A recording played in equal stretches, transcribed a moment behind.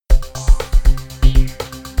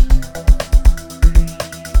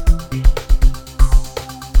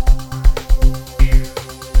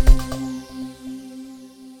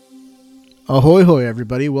Ahoy hoy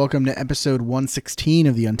everybody, welcome to episode 116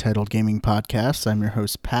 of the Untitled Gaming Podcast. I'm your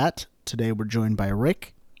host Pat. Today we're joined by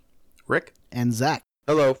Rick, and Zach.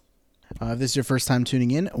 Hello. If this is your first time tuning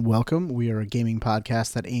in, welcome. We are a gaming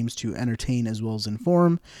podcast that aims to entertain as well as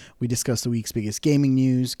inform. We discuss the week's biggest gaming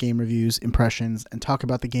news, game reviews, impressions, and talk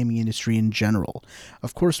about the gaming industry in general.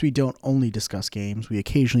 Of course, we don't only discuss games. We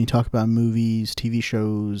occasionally talk about movies, TV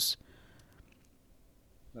shows.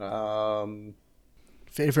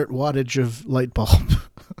 Favorite wattage of light bulb.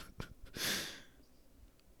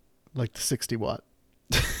 Like the 60 watt.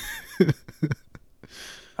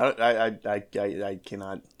 I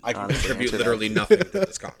cannot. I can contribute literally nothing to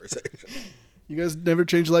this conversation. You guys never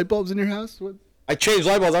change light bulbs in your house? What? I change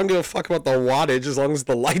light bulbs. I don't give a fuck about the wattage as long as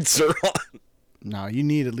the lights are on. No, you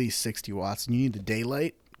need at least 60 watts. And you need the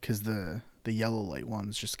daylight because the yellow light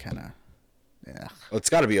one's just kind of, yeah. Well, it's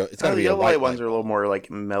got to be. It's got to be. The A yellow white light ones are a little more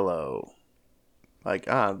like mellow. Like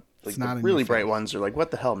the really bright ones are like,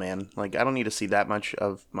 what the hell, man? Like, I don't need to see that much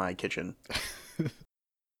of my kitchen.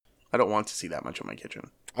 I don't want to see that much of my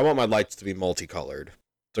kitchen. I want my lights to be multicolored.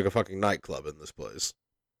 It's like a fucking nightclub in this place.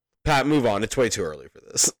 Pat, move on. It's way too early for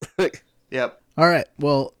this. Yep. All right.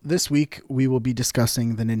 Well, this week we will be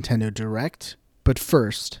discussing the Nintendo Direct. But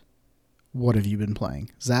first, what have you been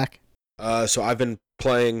playing? Zach? So I've been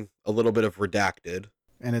playing a little bit of Redacted.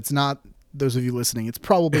 And it's not, those of you listening, it's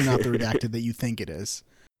probably not the Redacted that you think it is.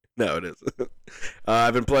 No, it isn't.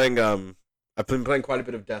 I've been playing quite a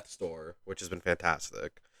bit of Death's Door, which has been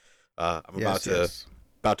fantastic. I'm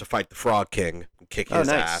about to fight the Frog King and kick his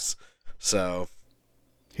ass. So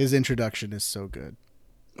his introduction is so good.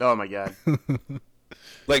 Oh my god.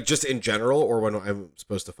 Like just in general, or when I'm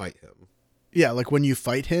supposed to fight him? Yeah, like when you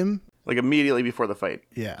fight him. Like immediately before the fight.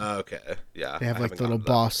 Yeah. Okay. Yeah. They have like the little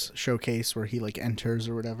boss showcase where he like enters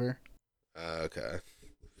or whatever. Okay.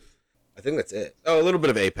 I think that's it. Oh, a little bit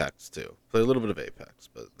of Apex too. Play a little bit of Apex,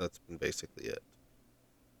 but that's been basically it.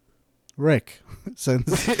 Rick, since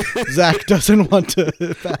Zach doesn't want to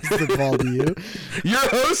pass the ball to you. You're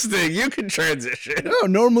hosting. You can transition. No,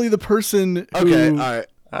 normally the person who... Okay,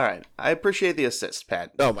 all right. I appreciate the assist,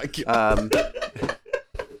 Pat. Oh my god.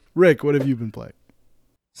 Rick, what have you been playing?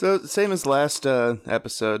 So, same as last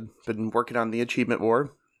episode, been working on the Achievement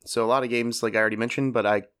War. So, a lot of games, like I already mentioned, but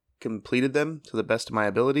I completed them to the best of my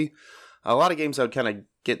ability. A lot of games I would kind of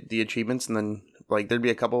get the achievements and then like there'd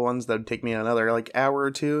be a couple ones that would take me another like hour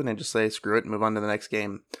or two and I'd just say screw it and move on to the next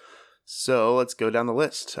game. So let's go down the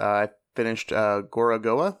list. I finished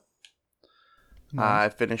Gorogoa. I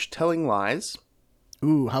finished Telling Lies.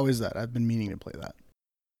 Ooh, how is that? I've been meaning to play that.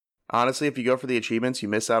 Honestly, if you go for the achievements, you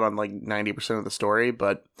miss out on like 90% of the story,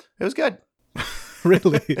 but it was good.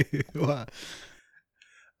 Really? Wow.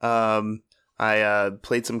 I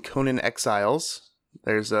played some Conan Exiles.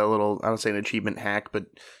 There's a little, I don't say an achievement hack, but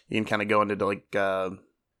you can kind of go into like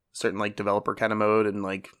certain like developer kind of mode and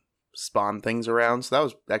like spawn things around. So that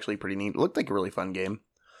was actually pretty neat. It looked like a really fun game.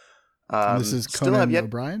 This is Conan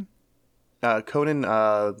O'Brien? Conan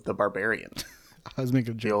the Barbarian. I was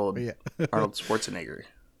making a joke. The old Arnold Schwarzenegger.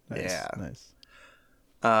 Nice, yeah. Nice.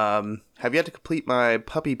 Have yet to complete my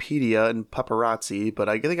Puppypedia and Paparazzi, but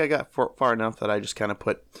I think I got far enough that I just kind of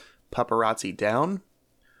put Paparazzi down.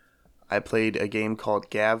 I played a game called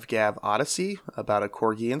Gav Gav Odyssey about a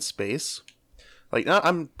corgi in space. Like,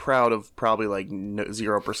 I'm proud of probably like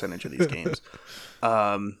 0% of these games.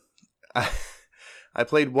 I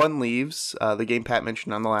played One Leaves, the game Pat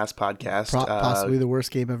mentioned on the last podcast. Possibly the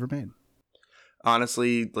worst game ever made.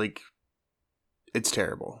 Honestly, like, it's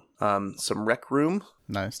terrible. Some Rec Room.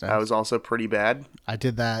 Nice. That was also pretty bad. I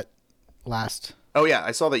did that last. Oh yeah,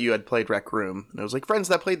 I saw that you had played Rec Room. And it was like friends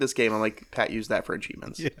that played this game. I'm like, Pat used that for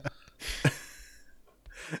achievements. Yeah.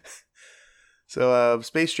 So,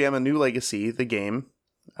 Space Jam: A New Legacy, the game.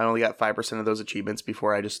 I only got 5% of those achievements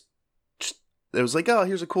before I just it was like, oh,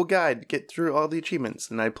 here's a cool guide, get through all the achievements,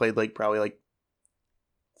 and I played like probably like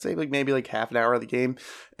say like maybe like half an hour of the game,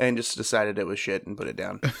 and just decided it was shit and put it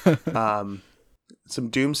down. Some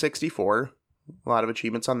Doom 64, a lot of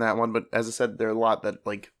achievements on that one, but as I said, there are a lot that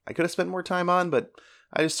like I could have spent more time on, but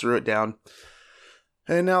I just threw it down.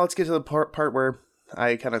 And now let's get to the part where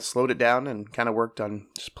I kind of slowed it down and kind of worked on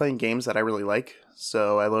just playing games that I really like.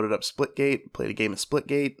 So I loaded up Splitgate, played a game of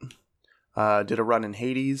Splitgate, did a run in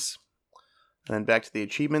Hades, and then back to the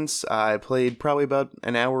achievements. I played probably about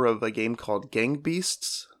an hour of a game called Gang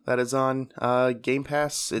Beasts that is on Game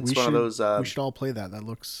Pass. It's one of those... we should all play that. That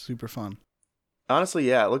looks super fun. Honestly,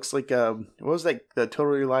 yeah, it looks like, what was that, the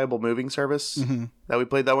Totally Reliable Moving Service that we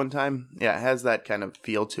played that one time? Yeah, it has that kind of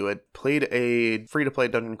feel to it. Played a free-to-play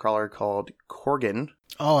dungeon crawler called Korgan.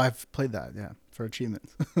 Oh, I've played that, yeah, for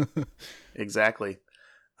achievements. Exactly.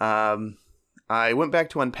 I went back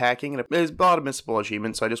to unpacking, and it was a lot of missable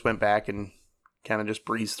achievements, so I just went back and kind of just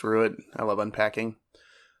breezed through it. I love unpacking.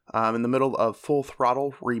 In the middle of Full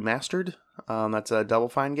Throttle Remastered. That's a Double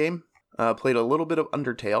Fine game. Played a little bit of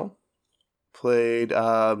Undertale. Played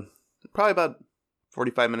probably about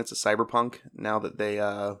 45 minutes of Cyberpunk now that they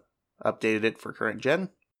updated it for current gen.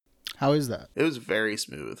 How is that? It was very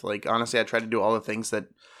smooth. Like, honestly, I tried to do all the things that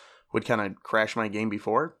would kind of crash my game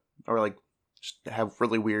before, or like just have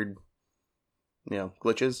really weird,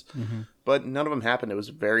 glitches. Mm-hmm. But none of them happened. It was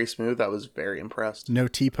very smooth. I was very impressed. No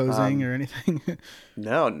T-posing or anything?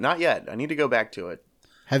 No, not yet. I need to go back to it.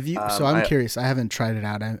 Have you? So I'm curious. I haven't tried it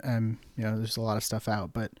out. I'm there's a lot of stuff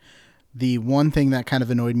out, but the one thing that kind of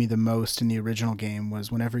annoyed me the most in the original game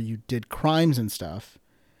was whenever you did crimes and stuff,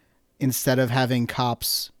 instead of having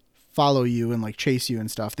cops follow you and like chase you and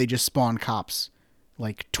stuff, they just spawn cops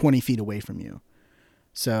like 20 feet away from you.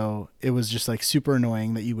 So it was just like super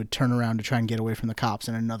annoying that you would turn around to try and get away from the cops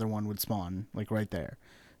and another one would spawn like right there.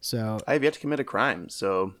 So I have yet to commit a crime,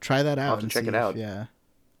 so try that out. I'll have to check it out. Yeah,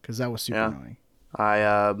 because that was super annoying.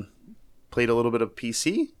 I played a little bit of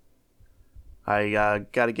PC. I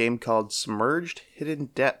got a game called Submerged Hidden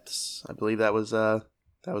Depths. I believe that was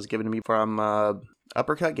given to me from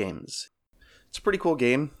Uppercut Games. It's a pretty cool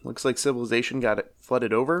game. Looks like civilization got it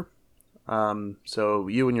flooded over. So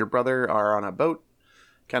you and your brother are on a boat,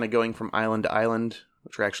 kind of going from island to island,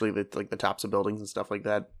 which are actually the tops of buildings and stuff like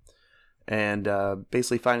that. And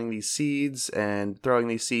basically finding these seeds and throwing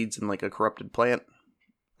these seeds in like a corrupted plant,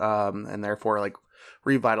 and therefore like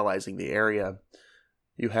revitalizing the area.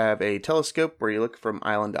 You have a telescope where you look from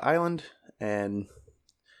island to island and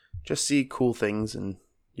just see cool things, and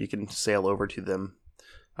you can sail over to them.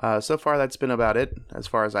 So far, that's been about it as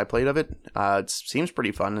far as I played of it. It seems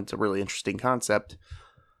pretty fun. It's a really interesting concept.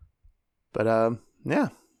 But yeah,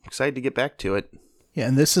 excited to get back to it. Yeah,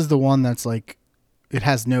 and this is the one that's like, it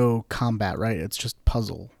has no combat, right? It's just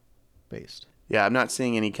puzzle based. Yeah, I'm not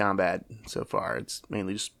seeing any combat so far. It's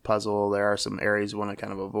mainly just puzzle. There are some areas you want to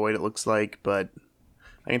kind of avoid, it looks like, but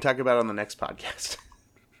I can talk about it on the next podcast.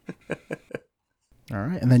 All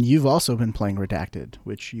right. And then you've also been playing Redacted,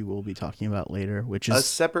 which you will be talking about later, which is a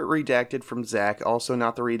separate Redacted from Zach. Also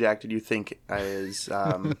not the Redacted you think is,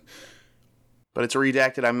 but it's a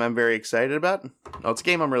Redacted I'm very excited about. Oh, it's a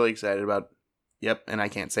game I'm really excited about. Yep. And I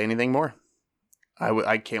can't say anything more.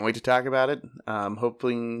 I can't wait to talk about it.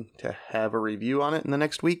 Hoping to have a review on it in the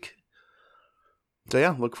next week. So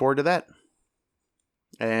yeah, look forward to that.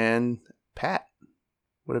 And Pat,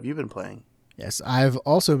 what have you been playing? Yes, I've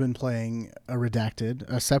also been playing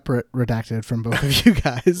a separate Redacted from both of you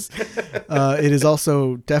guys. It is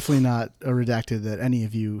also definitely not a Redacted that any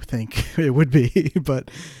of you think it would be,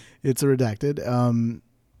 but it's a Redacted.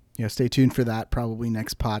 Stay tuned for that, probably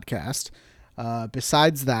next podcast.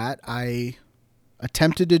 Besides that, I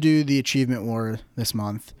attempted to do the Achievement War this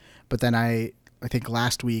month, but then I think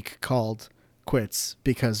last week called quits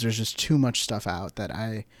because there's just too much stuff out that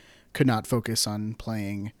I could not focus on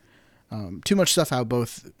playing. Too much stuff out,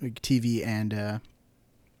 both TV and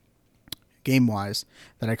game-wise,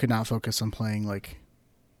 that I could not focus on playing like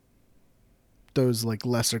those like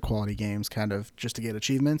lesser quality games, kind of just to get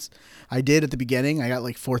achievements. I did at the beginning. I got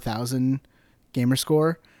like 4,000 gamer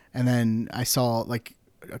score, and then I saw like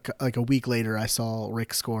a week later, I saw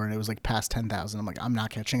Rick's score, and it was like past 10,000. I'm like, I'm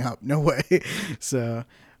not catching up. No way. So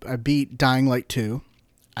I beat Dying Light 2.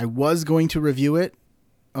 I was going to review it.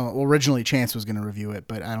 Originally Chance was going to review it,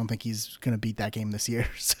 but I don't think he's going to beat that game this year.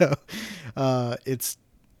 So I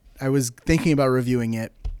was thinking about reviewing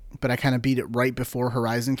it, but I kind of beat it right before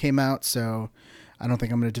Horizon came out. So I don't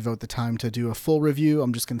think I'm going to devote the time to do a full review.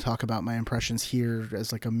 I'm just going to talk about my impressions here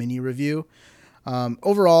as like a mini review.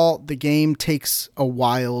 Overall, the game takes a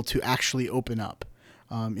while to actually open up.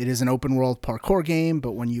 It is an open world parkour game,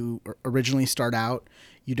 but when you originally start out,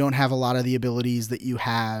 you don't have a lot of the abilities that you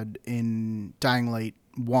had in Dying Light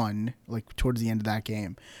 1, like towards the end of that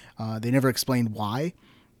game. They never explained why.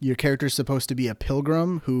 Your character's supposed to be a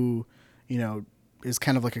pilgrim who, is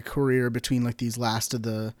kind of like a courier between like these last of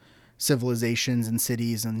the civilizations and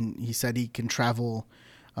cities, and he said he can travel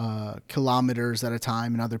kilometers at a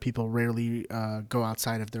time, and other people rarely go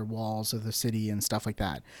outside of their walls of the city and stuff like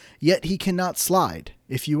that. Yet he cannot slide.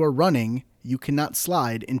 If you are running, you cannot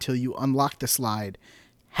slide until you unlock the slide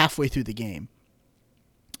halfway through the game.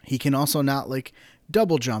 He can also not like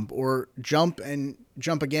double jump or jump and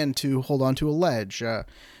jump again to hold on to a ledge. A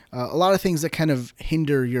lot of things that kind of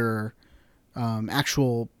hinder your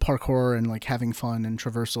actual parkour and like having fun and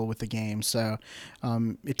traversal with the game. So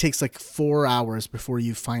it takes like 4 hours before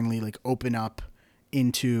you finally like open up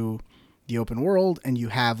into the open world, and you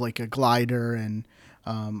have like a glider and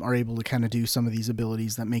are able to kind of do some of these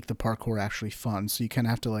abilities that make the parkour actually fun. So you kind of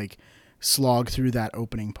have to like slog through that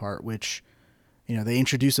opening part, which, you know, they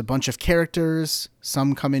introduce a bunch of characters.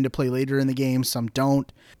 Some come into play later in the game, some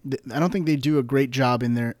don't. I don't think they do a great job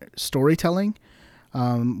in their storytelling.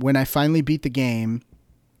 When I finally beat the game,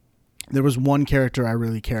 there was one character I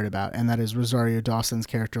really cared about, and that is Rosario Dawson's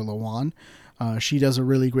character, Lawan. She does a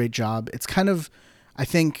really great job. It's kind of, I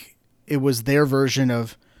think it was their version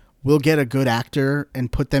of, we'll get a good actor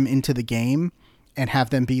and put them into the game and have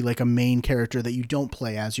them be like a main character that you don't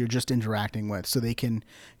play as, you're just interacting with, so they can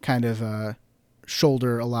kind of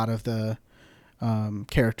shoulder a lot of the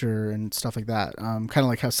character and stuff like that. Kind of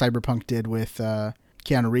like how Cyberpunk did with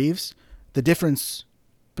Keanu Reeves. The difference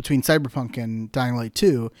between Cyberpunk and Dying Light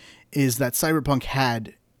 2 is that Cyberpunk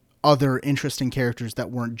had other interesting characters that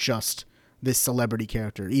weren't just this celebrity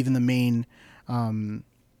character. Even the main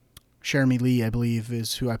Jeremy Lee, I believe,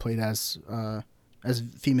 is who I played as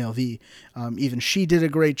female V. Even she did a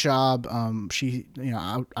great job. She, you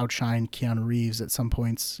know, outshined Keanu Reeves at some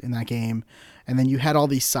points in that game. And then you had all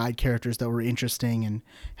these side characters that were interesting and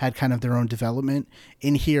had kind of their own development.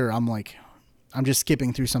 In here, I'm just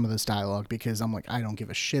skipping through some of this dialogue because I'm like, I don't give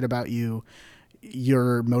a shit about you.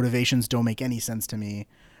 Your motivations don't make any sense to me.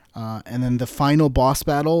 And then the final boss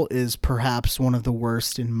battle is perhaps one of the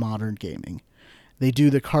worst in modern gaming. They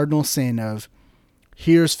do the cardinal sin of,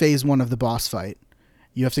 here's phase 1 of the boss fight.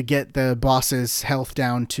 You have to get the boss's health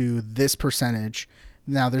down to this percentage.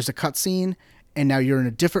 Now there's a cutscene, and now you're in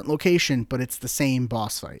a different location, but it's the same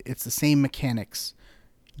boss fight. It's the same mechanics.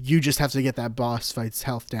 You just have to get that boss fight's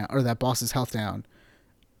health down, or that boss's health down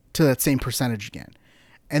to that same percentage again.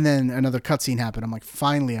 And then another cutscene happened. I'm like,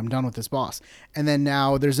 finally, I'm done with this boss. And then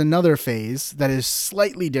now there's another phase that is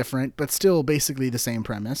slightly different, but still basically the same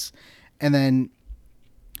premise. And then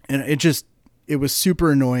it was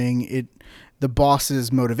super annoying. The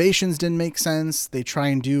boss's motivations didn't make sense. They try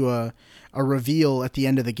and do a reveal at the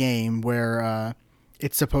end of the game where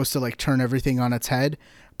it's supposed to like turn everything on its head,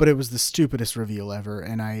 but it was the stupidest reveal ever,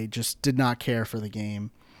 and I just did not care for the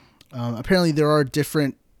game. Apparently there are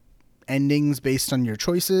different endings based on your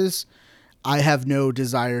choices. I have no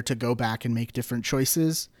desire to go back and make different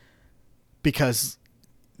choices because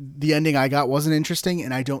the ending I got wasn't interesting,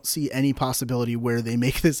 and I don't see any possibility where they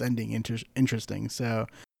make this ending interesting. So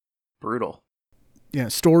brutal. Yeah,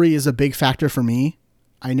 story is a big factor for me.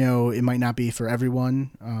 I know it might not be for everyone.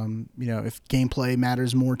 You know, if gameplay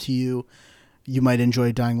matters more to you, you might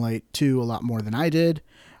enjoy Dying Light 2 a lot more than I did.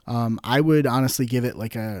 I would honestly give it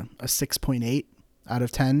like a 6.8 out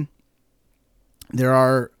of 10. There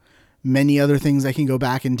are many other things I can go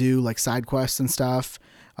back and do, like side quests and stuff.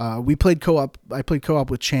 We played co-op. I played co-op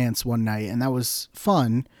with Chance one night, and that was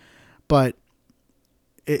fun. But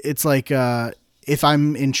it's like if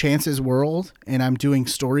I'm in Chance's world and I'm doing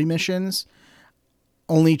story missions,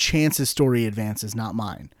 only Chance's story advances, not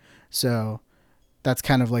mine. So that's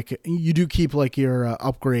kind of like, you do keep like your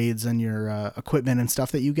upgrades and your equipment and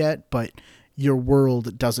stuff that you get, but your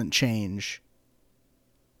world doesn't change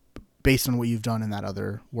based on what you've done in that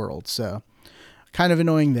other world. So kind of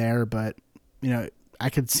annoying there, but you know, I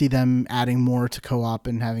could see them adding more to co-op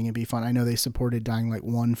and having it be fun. I know they supported Dying Light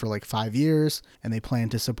 1 for like 5 years, and they plan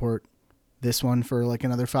to support this one for like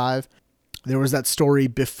another 5. There was that story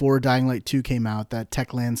before Dying Light 2 came out that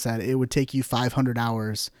Techland said it would take you 500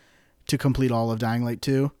 hours to complete all of Dying Light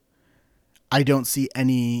 2. I don't see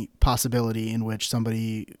any possibility in which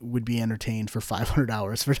somebody would be entertained for 500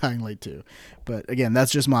 hours for Dying Light 2. But again,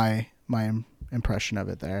 that's just my impression of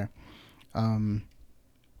it there.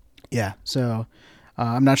 Yeah, so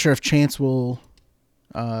I'm not sure if Chance will...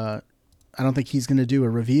 I don't think he's going to do a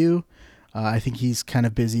review. I think he's kind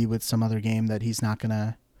of busy with some other game that he's not going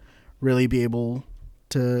to really be able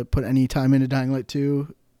to put any time into Dying Light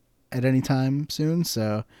 2 at any time soon.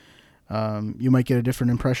 So you might get a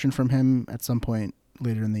different impression from him at some point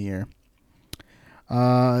later in the year.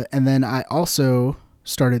 And then I also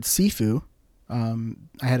started Sifu.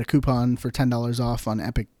 I had a coupon for $10 off on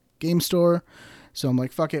Epic Game Store. So I'm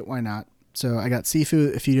like, fuck it, why not? So I got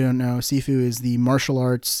Sifu. If you don't know, Sifu is the martial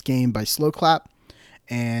arts game by Slow Clap,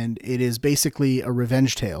 and it is basically a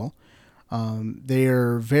revenge tale. They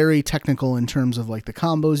are very technical in terms of like the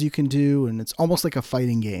combos you can do, and it's almost like a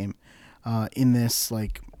fighting game in this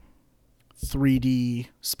like 3D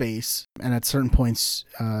space. And at certain points,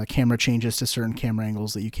 camera changes to certain camera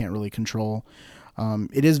angles that you can't really control.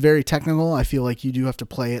 It is very technical. I feel like you do have to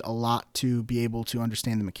play it a lot to be able to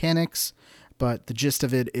understand the mechanics, but the gist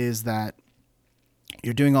of it is that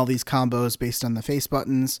you're doing all these combos based on the face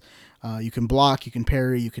buttons. You can block, you can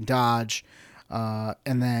parry, you can dodge.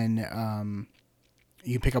 And then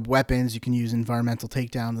You can pick up weapons, you can use environmental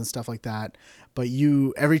takedowns and stuff like that. But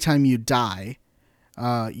every time you die,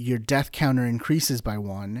 your death counter increases by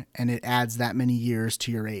 1, and it adds that many years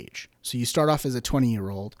to your age. So you start off as a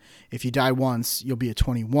 20-year-old. If you die once, you'll be a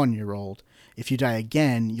 21-year-old. If you die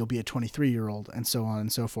again, you'll be a 23-year-old, and so on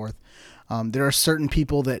and so forth. There are certain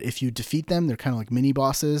people that if you defeat them, they're kind of like mini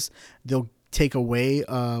bosses. They'll take away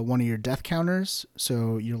one of your death counters,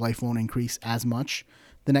 so your life won't increase as much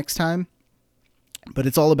the next time. But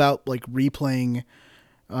it's all about like replaying.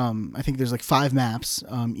 I think there's like 5 maps.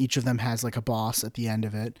 Each of them has like a boss at the end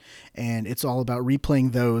of it, and it's all about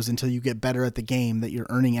replaying those until you get better at the game, that you're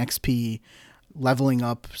earning XP, leveling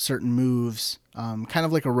up certain moves, kind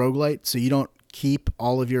of like a roguelite. So you don't keep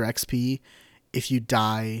all of your XP if you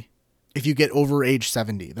die, if you get over age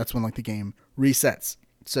 70. That's when like the game resets.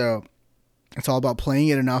 So it's all about playing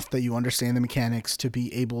it enough that you understand the mechanics to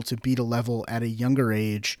be able to beat a level at a younger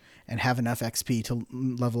age and have enough XP to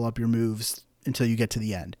level up your moves until you get to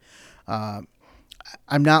the end.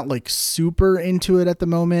 I'm not like super into it at the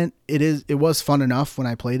moment. It was fun enough when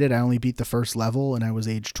I played it. I only beat the first level and I was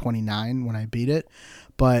age 29 when I beat it,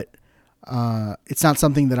 but it's not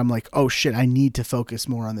something that I'm like, oh shit, I need to focus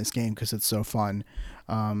more on this game because it's so fun.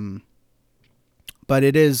 But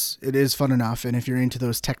it is fun enough, and if you're into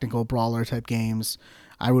those technical brawler type games,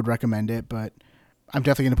 I would recommend it. But I'm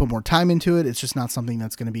definitely going to put more time into it. It's just not something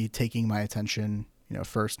that's going to be taking my attention,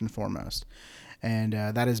 first and foremost. And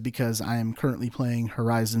that is because I am currently playing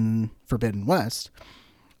Horizon Forbidden West.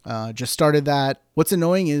 Just started that. What's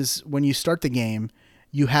annoying is when you start the game,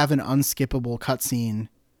 you have an unskippable cutscene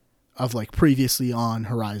of like previously on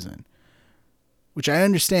Horizon, which I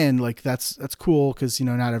understand. Like that's cool because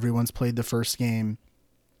not everyone's played the first game.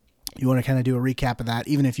 You want to kind of do a recap of that,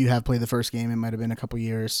 even if you have played the first game. It might have been a couple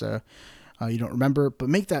years, so you don't remember. But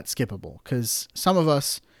make that skippable, because some of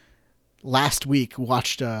us last week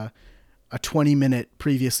watched a 20-minute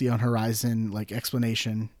previously on Horizon like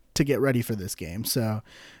explanation to get ready for this game. So,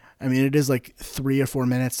 I mean, it is like 3 or 4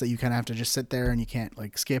 minutes that you kind of have to just sit there and you can't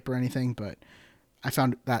like skip or anything. But I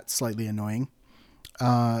found that slightly annoying.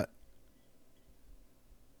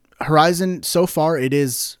 Horizon, so far, it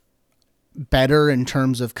is better in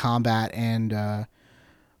terms of combat and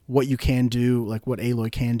what you can do, like what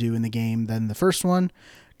Aloy can do in the game than the first one.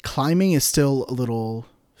 Climbing is still a little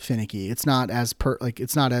finicky. It's not as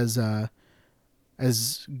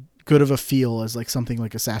as good of a feel as like something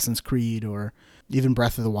like Assassin's Creed or even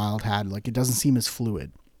Breath of the Wild had. Like it doesn't seem as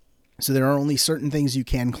fluid. So there are only certain things you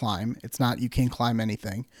can climb. It's not you can't climb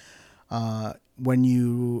anything. When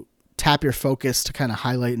you tap your focus to kind of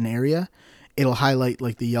highlight an area, it'll highlight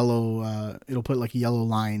like the yellow, it'll put like yellow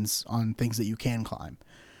lines on things that you can climb.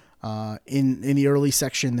 In the early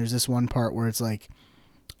section, there's this one part where it's like,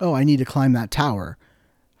 oh, I need to climb that tower.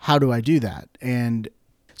 How do I do that? And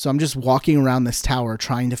so I'm just walking around this tower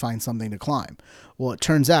trying to find something to climb. Well, it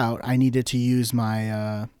turns out I needed to use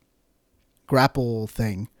my grapple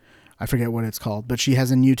thing. I forget what it's called, but she has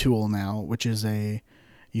a new tool now, which is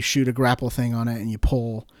you shoot a grapple thing on it and you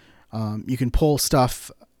pull. You can pull stuff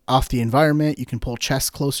off the environment. You can pull chests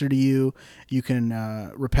closer to you. You can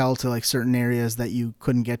rappel to like certain areas that you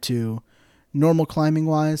couldn't get to normal climbing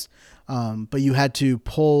wise. But you had to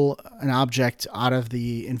pull an object out of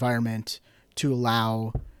the environment to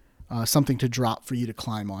allow something to drop for you to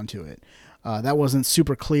climb onto it. That wasn't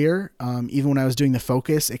super clear. Even when I was doing the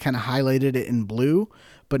focus, it kind of highlighted it in blue,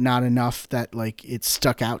 but not enough that like it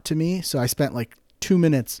stuck out to me. So I spent like 2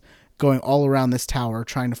 minutes going all around this tower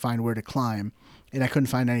trying to find where to climb, and I couldn't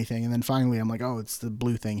find anything. And then finally I'm like, oh, it's the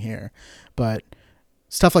blue thing here. But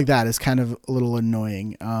stuff like that is kind of a little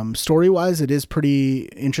annoying. Story-wise, it is pretty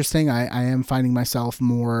interesting. I am finding myself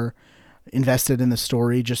more invested in the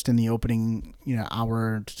story just in the opening,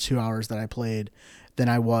 hour to 2 hours that I played than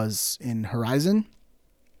I was in Horizon.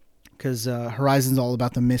 Because Horizon's all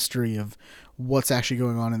about the mystery of what's actually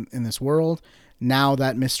going on in this world. Now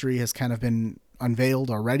that mystery has kind of been unveiled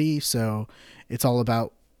already, so it's all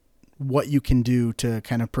about what you can do to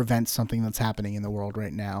kind of prevent something that's happening in the world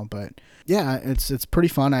right now. But yeah, it's pretty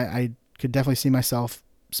fun. I could definitely see myself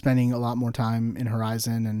spending a lot more time in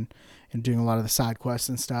Horizon and doing a lot of the side quests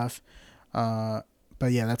and stuff.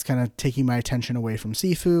 But yeah, that's kind of taking my attention away from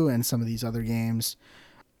Sifu and some of these other games.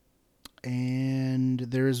 And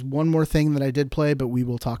there's one more thing that I did play, but we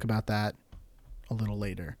will talk about that a little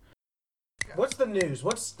later. What's the news?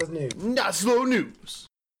 What's the news? Not slow news.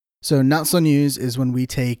 So Not So News is when we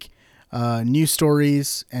take news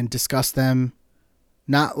stories and discuss them,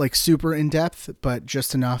 not like super in depth, but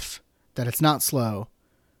just enough that it's not slow,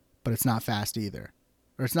 but it's not fast either.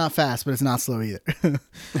 Or it's not fast, but it's not slow either.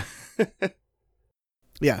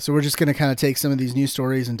 Yeah, so we're just going to kind of take some of these news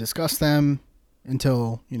stories and discuss them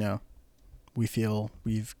until, we feel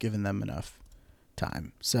we've given them enough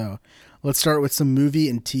time. So let's start with some movie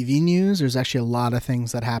and TV news. There's actually a lot of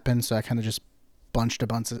things that happened, so I kind of just bunched a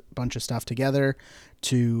bunch of stuff together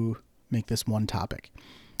to make this one topic.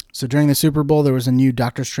 So during the Super Bowl, there was a new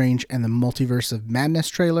Doctor Strange and the Multiverse of Madness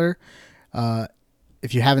trailer.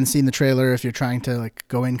 If you haven't seen the trailer, if you're trying to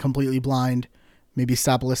go in completely blind, maybe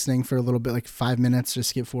stop listening for a little bit, 5 minutes, just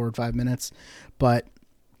skip forward 5 minutes. But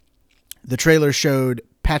the trailer showed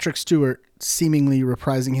Patrick Stewart seemingly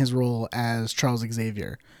reprising his role as Charles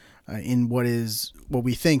Xavier in what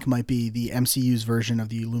we think might be the MCU's version of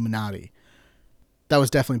the Illuminati. That was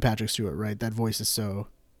definitely Patrick Stewart, right? That voice is so...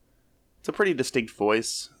 It's a pretty distinct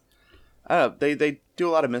voice. I don't know. They do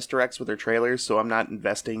a lot of misdirects with their trailers, so I'm not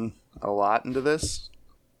investing a lot into this.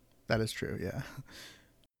 That is true, yeah.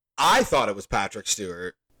 I thought it was Patrick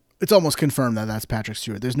Stewart. It's almost confirmed that that's Patrick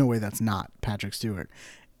Stewart. There's no way that's not Patrick Stewart.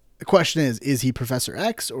 The question is he Professor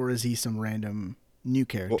X or is he some random new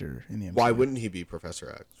character in the MCU? Why wouldn't he be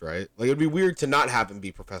Professor X, right? It would be weird to not have him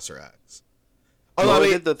be Professor X. Although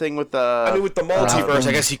they did the thing with the... with the multiverse,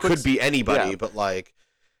 I guess he could be anybody, but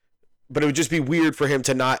it would just be weird for him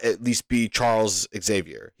to not at least be Charles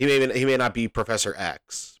Xavier. He may not be Professor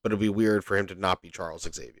X, but it would be weird for him to not be Charles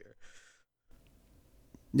Xavier.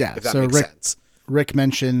 Yeah, if that makes sense. Rick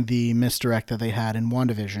mentioned the misdirect that they had in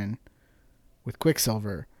WandaVision with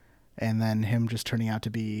Quicksilver, and then him just turning out to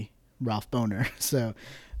be Ralph Boner. So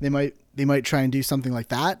they might try and do something like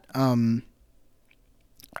that.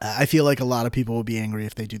 I feel like a lot of people will be angry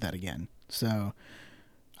if they do that again. So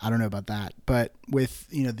I don't know about that. But with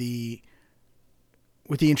the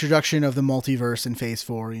introduction of the multiverse in Phase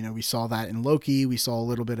 4, we saw that in Loki. We saw a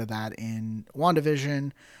little bit of that in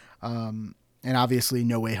WandaVision. And obviously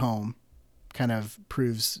No Way Home kind of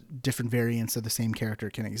proves different variants of the same character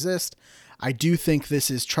can exist. I do think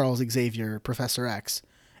this is Charles Xavier, Professor X.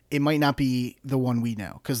 It might not be the one we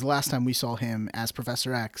know, because the last time we saw him as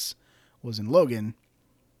Professor X was in Logan,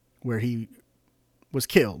 where he was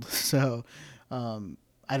killed. So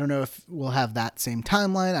I don't know if we'll have that same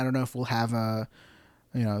timeline. I don't know if we'll have a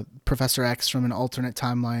Professor X from an alternate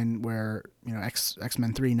timeline where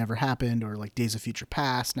X-Men 3 never happened, or Days of Future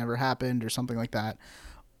Past never happened, or something like that.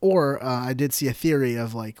 Or I did see a theory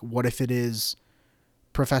of what if it is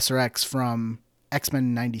Professor X from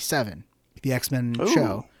X-Men 97, the X-Men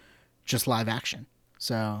show, just live action.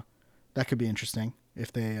 So that could be interesting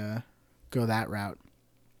if they go that route.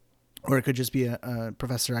 Or it could just be a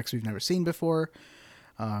Professor X we've never seen before.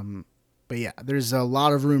 But yeah, there's a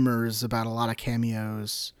lot of rumors about a lot of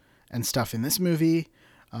cameos and stuff in this movie.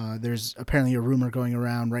 There's apparently a rumor going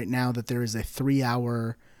around right now that there is a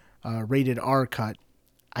 3-hour rated R cut.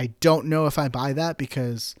 I don't know if I buy that,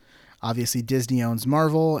 because obviously Disney owns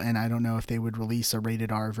Marvel, and I don't know if they would release a rated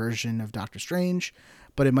R version of Doctor Strange,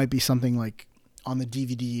 but it might be something like on the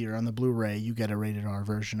DVD or on the Blu-ray, you get a rated R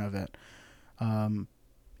version of it.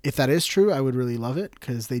 If that is true, I would really love it,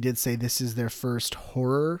 because they did say this is their first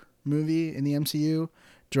horror movie in the MCU,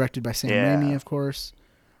 directed by Sam Raimi, of course.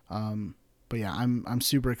 But yeah, I'm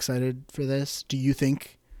super excited for this. Do you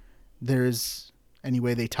think there's any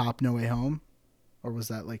way they top No Way Home? Or was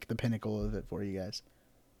that the pinnacle of it for you guys?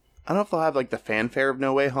 I don't know if they'll have the fanfare of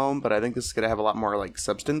No Way Home, but I think this is going to have a lot more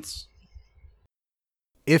substance.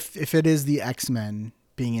 If it is the X-Men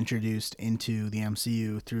being introduced into the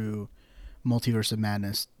MCU through Multiverse of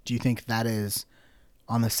Madness, do you think that is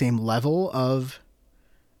on the same level of,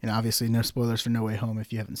 obviously no spoilers for No Way Home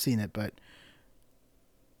if you haven't seen it, but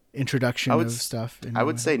introduction of stuff? I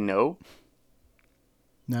would say no.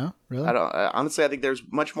 No, really? Honestly, I think there's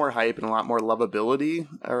much more hype and a lot more lovability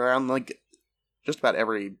around just about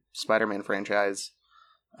every Spider-Man franchise.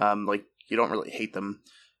 You don't really hate them.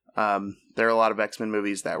 There are a lot of X-Men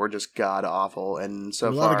movies that were just god awful, and so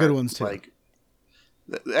far, a lot of good ones too.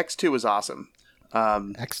 X2 was awesome.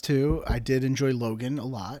 X2, I did enjoy Logan a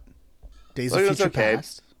lot. Days of Future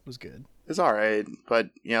Past was good. It's all right,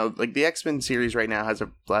 but the X-Men series right now has a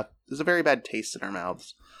very bad taste in our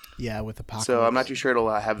mouths. Yeah, with Apocalypse. So I'm not too sure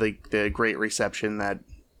it'll have the great reception that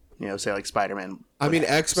say Spider-Man.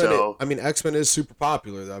 X-Men is super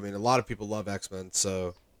popular though. A lot of people love X-Men,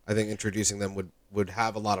 so I think introducing them would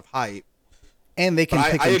have a lot of hype. And they can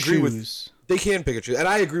pick and choose. They can pick and choose, and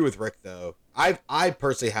I agree with Rick though. I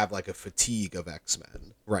personally have a fatigue of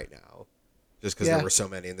X-Men right now, just because there were so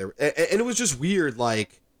many, and it was just weird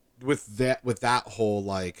with that whole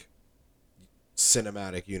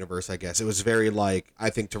cinematic universe. I guess it was very I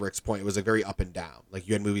think to Rick's point, it was very up and down.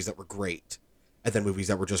 You had movies that were great, and then movies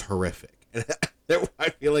that were just horrific. And I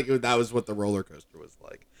feel like that was what the roller coaster was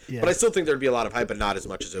like. Yeah. But I still think there'd be a lot of hype, but not as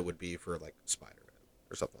much as it would be for like Spider-Man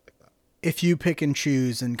or something like that. If you pick and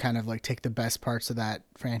choose and kind of like take the best parts of that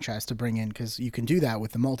franchise to bring in, because you can do that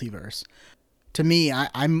with the multiverse. To me,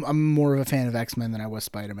 I'm more of a fan of X-Men than I was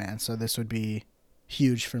Spider-Man, so this would be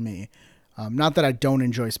huge for me. Not that I don't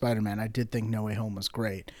enjoy Spider-Man. I did think No Way Home was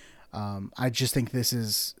great. I just think this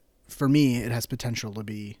is, for me, it has potential to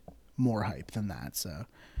be more hype than that. So,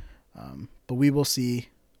 but we will see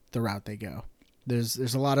the route they go.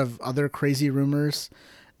 There's a lot of other crazy rumors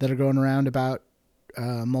that are going around about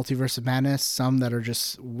Multiverse of Madness. Some that are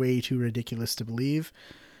just way too ridiculous to believe,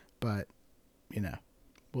 but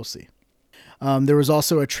we'll see. There was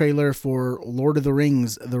also a trailer for Lord of the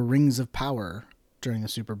Rings, The Rings of Power during the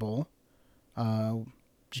Super Bowl.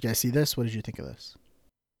 Did you guys see this? What did you think of this?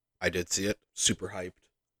 I did see it. Super hyped.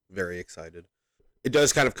 Very excited. It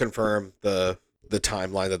does kind of confirm the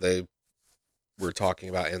timeline that they were talking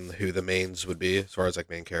about and who the mains would be as far as like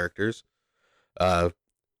main characters.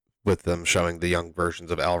 With them showing the young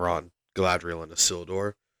versions of Elrond, Galadriel, and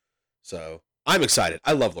Isildur. So I'm excited.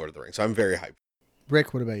 I love Lord of the Rings, so I'm very hyped.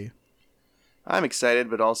 Rick, what about you? I'm excited,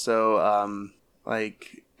 but also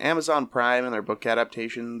like Amazon Prime and their book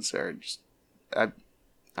adaptations are just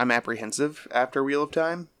I'm apprehensive after Wheel of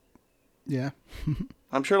Time. Yeah.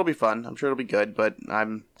 I'm sure it'll be fun. I'm sure it'll be good, but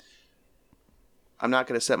I'm not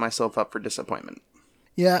going to set myself up for disappointment.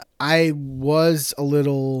 Yeah, I was a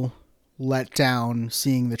little let down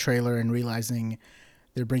seeing the trailer and realizing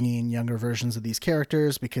they're bringing in younger versions of these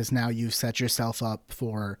characters, because now you've set yourself up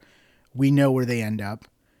for, we know where they end up.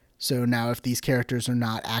 So now if these characters are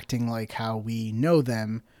not acting like how we know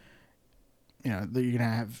them, you're going to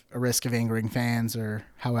have a risk of angering fans or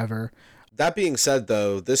however. That being said,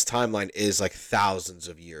 though, this timeline is like thousands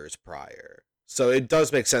of years prior. So it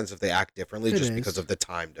does make sense if they act differently because of the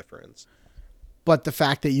time difference. But the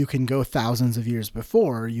fact that you can go thousands of years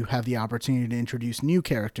before, you have the opportunity to introduce new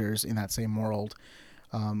characters in that same world.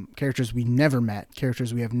 Characters we never met,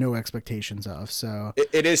 characters we have no expectations of. So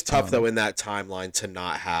it is tough, though, in that timeline to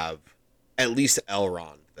not have at least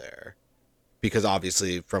Elrond there. Because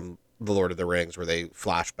obviously from The Lord of the Rings, where they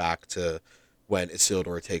flash back to when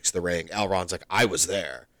Isildur takes the ring, Elrond's like, I was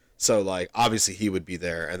there. So, like, obviously he would be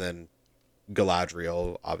there. And then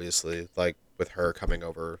Galadriel, obviously, like, with her coming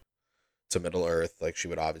over to Middle Earth, like, she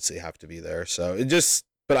would obviously have to be there. So it just,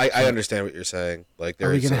 but I understand what you're saying. Like, are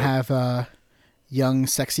we gonna have young,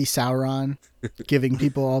 sexy Sauron giving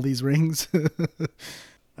people all these rings?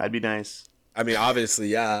 That'd be nice. I mean, obviously,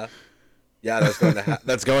 yeah,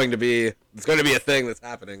 that's going to be a thing that's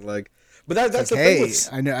happening. Like, but that's like, the thing. With,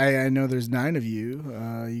 I know. There's 9 of you.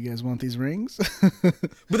 You guys want these rings?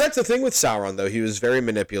 But that's the thing with Sauron, though. He was very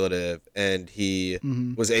manipulative, and he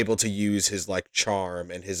was able to use his like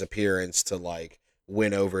charm and his appearance to like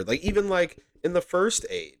win over. Like even like in the First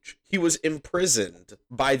Age, he was imprisoned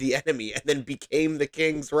by the enemy and then became the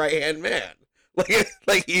king's right hand man.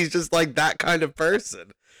 Like he's just like that kind of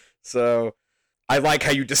person. So I like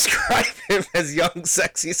how you describe him as young,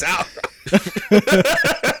 sexy Sauron.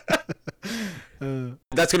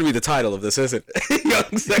 That's going to be the title of this, isn't it?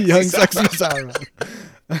 Young, sexy Sauron.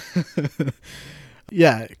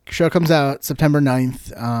 Yeah, show comes out September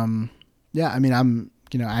 9th. Yeah, I mean,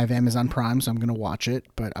 I have Amazon Prime, so I'm going to watch it,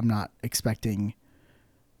 but I'm not expecting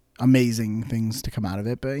amazing things to come out of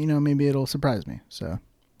it, but, maybe it'll surprise me, so.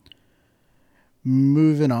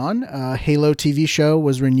 Moving on, Halo TV show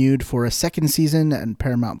was renewed for a second season at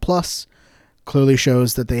Paramount Plus. Clearly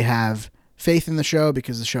shows that they have faith in the show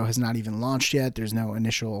because the show has not even launched yet. There's no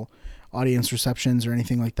initial audience receptions or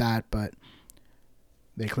anything like that, but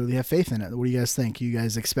they clearly have faith in it. What do you guys think? You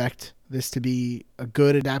guys expect this to be a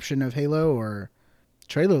good adaptation of Halo, or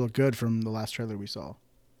trailer looked good from the last trailer we saw?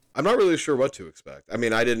 I'm not really sure what to expect. I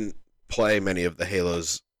mean, I didn't play many of the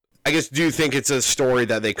Halos. I guess, do you think it's a story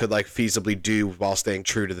that they could like feasibly do while staying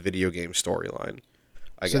true to the video game storyline?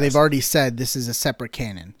 So they've already said this is a separate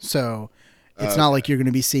canon. So it's not like you're going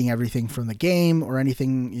to be seeing everything from the game or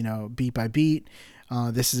anything, beat by beat.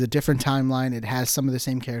 This is a different timeline. It has some of the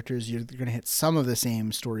same characters. You're going to hit some of the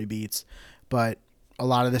same story beats, but a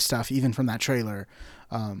lot of this stuff, even from that trailer,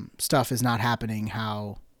 stuff is not happening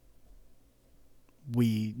how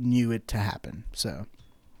we knew it to happen. So,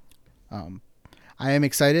 I am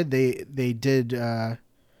excited. They did,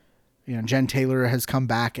 Jen Taylor has come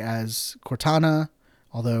back as Cortana,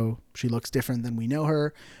 although she looks different than we know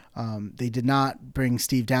her. They did not bring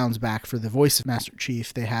Steve Downes back for the voice of Master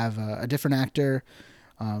Chief. They have a different actor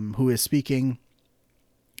who is speaking.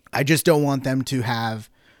 I just don't want them to have,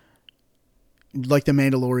 like the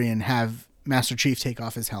Mandalorian, have Master Chief take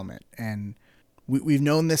off his helmet and we've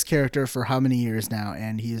known this character for how many years now,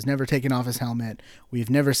 and he has never taken off his helmet. We've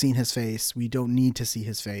never seen his face. We don't need to see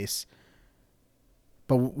his face.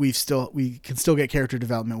 But we can still get character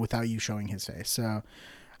development without you showing his face. So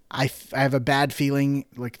I have a bad feeling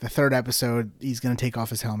like the third episode, he's going to take off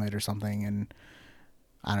his helmet or something. And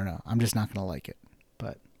I don't know. I'm just not going to like it.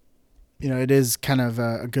 But, it is kind of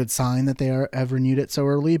a good sign that they have renewed it so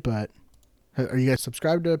early. But are you guys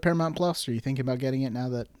subscribed to Paramount Plus? Or are you thinking about getting it now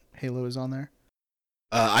that Halo is on there?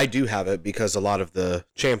 I do have it because a lot of the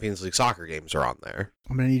Champions League soccer games are on there.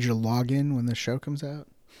 I'm going to need you to log in when the show comes out.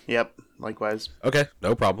 Yep, likewise. Okay,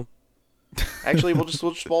 no problem. Actually, we'll just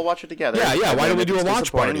all watch it together. Yeah. Why don't we do a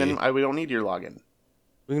watch party? Then we don't need your login.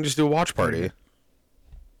 We can just do a watch party.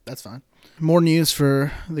 That's fine. More news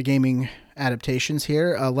for the gaming adaptations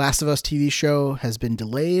here. Last of Us TV show has been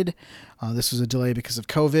delayed. This was a delay because of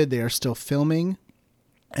COVID. They are still filming,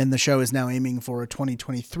 and the show is now aiming for a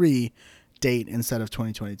 2023 date instead of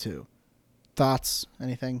 2022. Thoughts?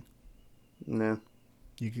 Anything? No.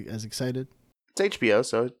 You guys excited? It's HBO,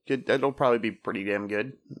 so it'll probably be pretty damn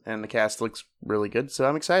good, and the cast looks really good, so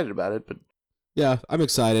I'm excited about it. But yeah, I'm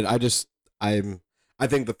excited. I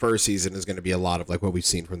think the first season is going to be a lot of like what we've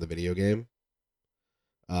seen from the video game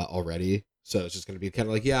already. So it's just going to be kind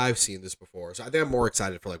of like, yeah, I've seen this before. So I think I'm more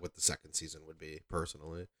excited for like what the second season would be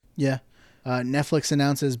personally. Yeah. Netflix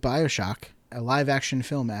announces BioShock, a live-action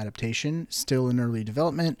film adaptation, still in early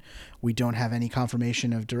development. We don't have any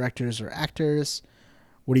confirmation of directors or actors.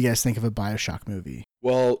 What do you guys think of a BioShock movie?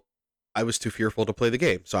 Well, I was too fearful to play the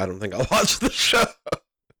game, so I don't think I'll watch the show.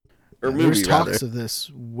 Or movie, There's talks rather. of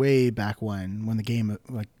this way back when the game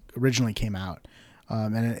like originally came out,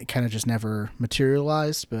 and it kind of just never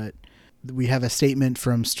materialized. But we have a statement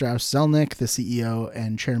from Strauss Zelnick, the CEO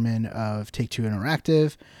and chairman of Take-Two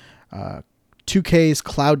Interactive. 2K's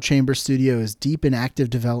Cloud Chamber studio is deep in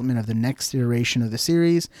active development of the next iteration of the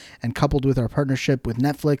series, and coupled with our partnership with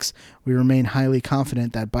Netflix, we remain highly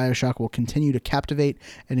confident that BioShock will continue to captivate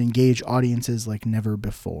and engage audiences like never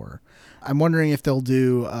before. I'm wondering if they'll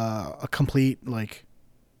do a complete like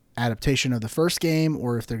adaptation of the first game,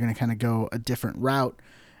 or if they're going to kind of go a different route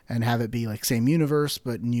and have it be like same universe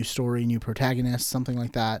but new story, new protagonist, something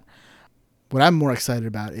like that. What I'm more excited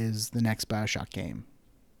about is the next BioShock game,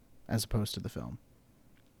 as opposed to the film.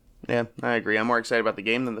 Yeah, I agree. I'm more excited about the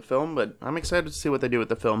game than the film, but I'm excited to see what they do with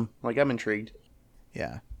the film. Like, I'm intrigued.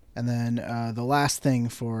 Yeah. And then the last thing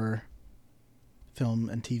for film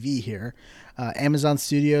and TV here, Amazon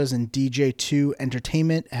Studios and DJ2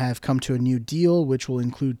 Entertainment have come to a new deal, which will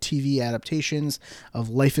include TV adaptations of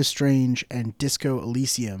Life is Strange and Disco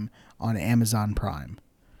Elysium on Amazon Prime.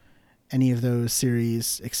 Any of those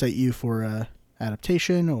series excite you for a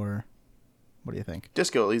adaptation, or what do you think?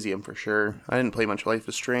 Disco Elysium for sure. I didn't play much Life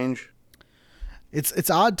is Strange. It's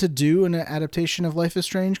odd to do an adaptation of Life is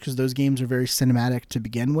Strange because those games are very cinematic to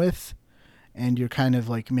begin with, and you're kind of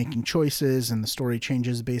like making choices and the story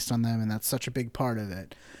changes based on them, and that's such a big part of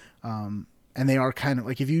it. And they are kind of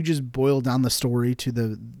like, if you just boil down the story to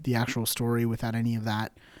the actual story without any of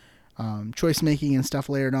that choice making and stuff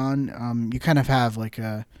layered on, you kind of have like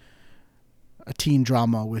a teen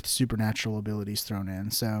drama with supernatural abilities thrown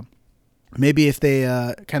in. So maybe if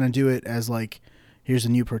they kind of do it as like, here's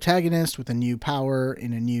a new protagonist with a new power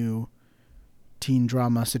in a new teen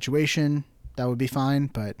drama situation, that would be fine.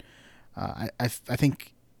 But I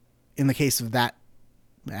think in the case of that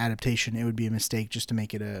adaptation, it would be a mistake just to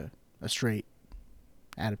make it a straight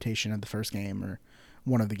adaptation of the first game or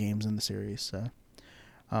one of the games in the series. So,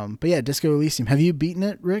 but yeah, Disco Elysium. Have you beaten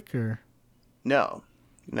it, Rick? Or No,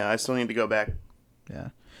 I still need to go back. Yeah,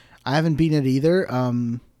 I haven't beaten it either.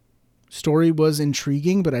 Story was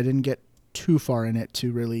intriguing, but I didn't get too far in it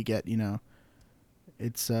to really get,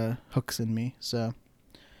 its hooks in me. So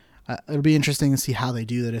it'll be interesting to see how they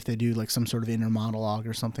do that, if they do like some sort of inner monologue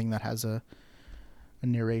or something that has a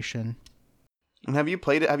narration. And have you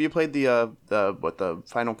played it? Have you played the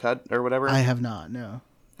final cut or whatever? I have not, no.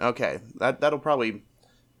 Okay, that'll probably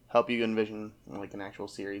help you envision like an actual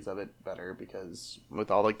series of it better, because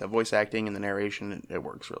with all like the voice acting and the narration, it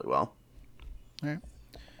works really well. All right.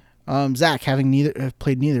 Zach, having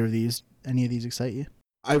played neither of these, any of these excite you?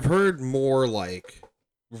 I've heard more like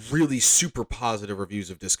really super positive reviews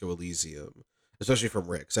of Disco Elysium, especially from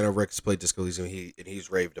Rick. 'Cause I know Rick's played Disco Elysium, and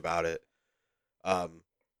he's raved about it.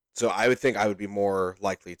 So I would think I would be more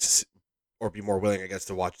likely to, or be more willing, I guess,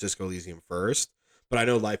 to watch Disco Elysium first. But I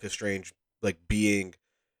know Life is Strange, like being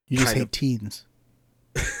you just hate teens.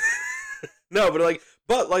 No, but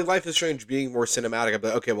Life is Strange being more cinematic. I'm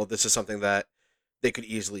like, okay, well, this is something that they could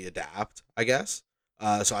easily adapt, I guess.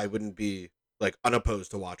 So I wouldn't be like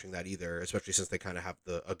unopposed to watching that either, especially since they kind of have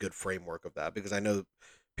a good framework of that. Because I know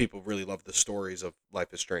people really love the stories of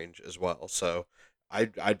Life is Strange as well, so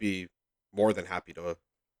I'd be more than happy to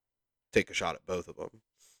take a shot at both of them.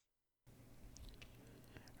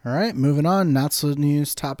 All right, moving on. Not so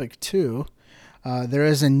news topic 2. There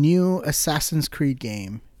is a new Assassin's Creed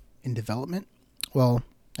game in development. Well,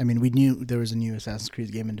 I mean, we knew there was a new Assassin's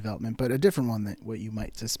Creed game in development, but a different one than what you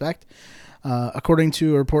might suspect. According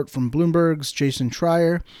to a report from Bloomberg's Jason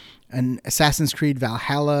Schreier, an Assassin's Creed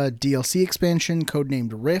Valhalla DLC expansion,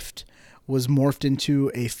 codenamed Rift, was morphed into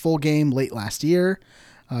a full game late last year.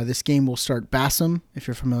 This game will start Basim, if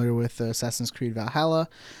you're familiar with Assassin's Creed Valhalla.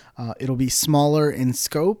 It'll be smaller in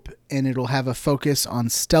scope, and it'll have a focus on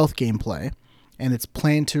stealth gameplay. And it's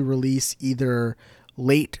planned to release either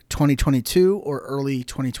late 2022 or early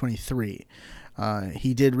 2023.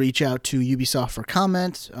 He did reach out to Ubisoft for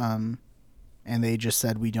comment, and they just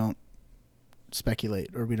said we don't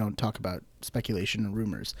speculate, or we don't talk about speculation and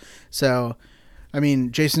rumors. So, I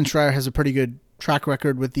mean, Jason Schreier has a pretty good track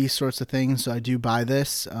record with these sorts of things, so I do buy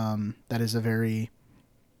this. That is a very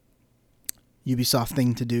Ubisoft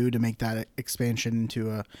thing to do, to make that expansion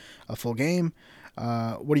into a full game.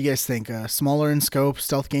 What do you guys think? Smaller in scope,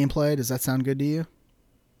 stealth gameplay, does that sound good to you?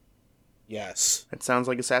 Yes. It sounds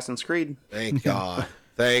like Assassin's Creed. Thank God.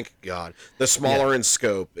 Thank God. The smaller in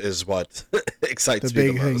scope is what excites me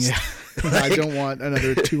the most. Thing, yeah. I don't want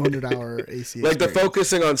another 200-hour AC Like, experience. the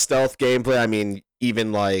focusing on stealth gameplay, I mean,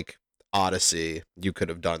 even like Odyssey, you could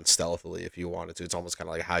have done stealthily if you wanted to. It's almost kind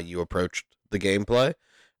of like how you approached the gameplay.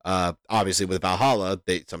 Obviously, with Valhalla,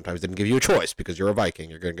 they sometimes didn't give you a choice because you're a Viking.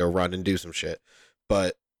 You're going to go run and do some shit.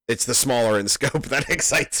 But it's the smaller in scope that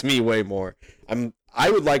excites me way more. I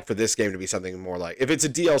would like for this game to be something more like, if it's a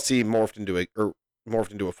DLC morphed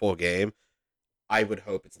into a full game, I would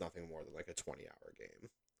hope it's nothing more than like a 20-hour game.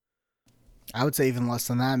 I would say even less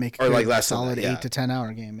than that. Make it or like a less solid than that, yeah. 8 to 10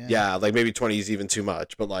 hour game. Yeah. Yeah, like maybe 20 is even too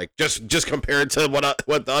much, but like just compared to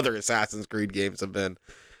what the other Assassin's Creed games have been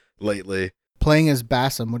lately. Playing as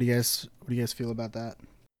Basim, what do you guys feel about that?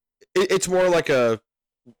 It's more like a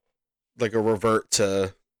revert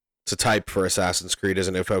to type for Assassin's Creed,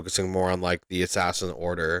 isn't it? Focusing more on like the Assassin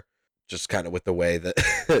Order, just kind of with the way that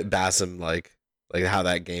Basim like how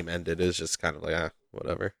that game ended is just kind of like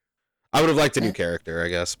whatever. I would have liked a new character, I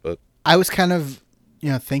guess, but I was kind of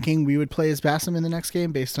thinking we would play as Basim in the next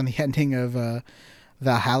game based on the ending of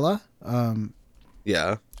Valhalla.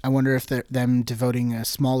 Yeah. I wonder if them devoting a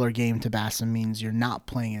smaller game to Basim means you're not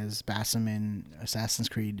playing as Basim in Assassin's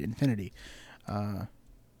Creed Infinity.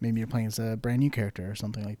 Maybe you're playing as a brand new character or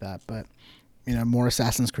something like that. But, more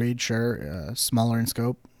Assassin's Creed, sure. Smaller in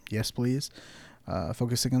scope, yes, please.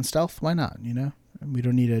 Focusing on stealth, why not? We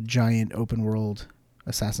don't need a giant open world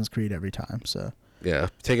Assassin's Creed every time. So yeah,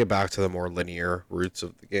 take it back to the more linear roots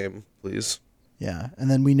of the game, please. Yeah, and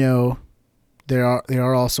then we know they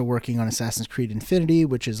are also working on Assassin's Creed Infinity,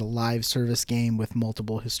 which is a live service game with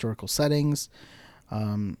multiple historical settings.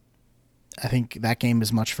 I think that game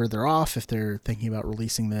is much further off if they're thinking about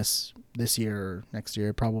releasing this year or next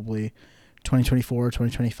year, probably 2024,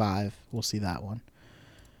 2025. We'll see that one.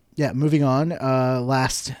 Yeah, moving on.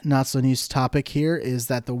 Last not-so-news topic here is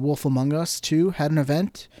that The Wolf Among Us 2 had an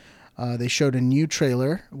event. They showed a new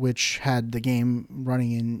trailer, which had the game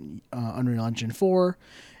running in Unreal Engine 4.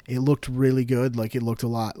 It looked really good. Like, it looked a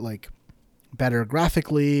lot better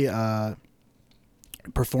graphically,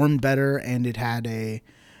 performed better, and it had it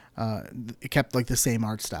kept the same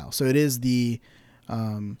art style. So it is the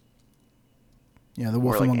The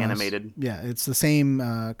Wolf Among Us. Animated. Yeah, it's the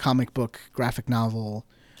same comic book graphic novel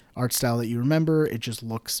art style that you remember. It just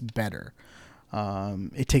looks better.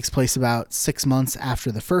 It takes place about 6 months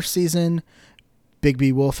after the first season.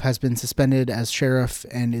 Bigby Wolf has been suspended as sheriff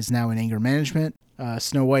and is now in anger management.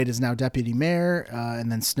 Snow White is now deputy mayor,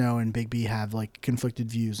 and then Snow and Bigby have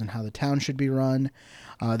conflicted views on how the town should be run.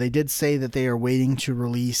 They did say that they are waiting to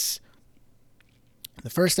release the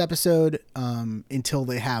first episode until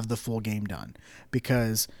they have the full game done,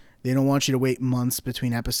 because they don't want you to wait months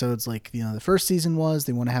between episodes like the first season was.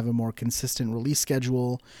 They want to have a more consistent release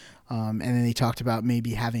schedule, and then they talked about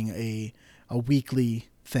maybe having a weekly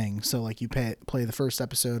thing. So you play the first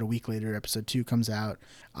episode, a week later episode 2 comes out.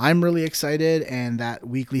 I'm really excited, and that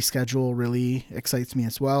weekly schedule really excites me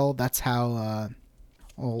as well. That's how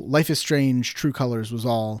Life is Strange True Colors was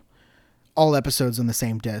all episodes on the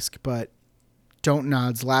same disc, but Don't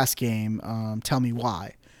Nod's last game, Tell Me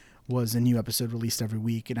Why, was a new episode released every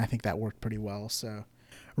week, and I think that worked pretty well. So,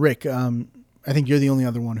 Rick, I think you're the only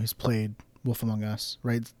other one who's played Wolf Among Us,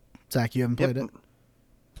 right? Zach, you haven't played it?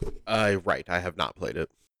 Right, I have not played it.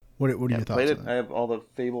 What are your thoughts played on it. that? I have all the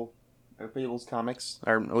Fable Fables comics,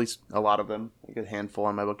 or at least a lot of them. A good handful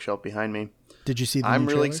on my bookshelf behind me. Did you see the I'm new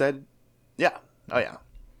really trailer? excited. Yeah. Oh, yeah.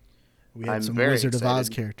 We had I'm some very Wizard of Oz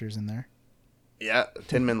excited. characters in there. Yeah,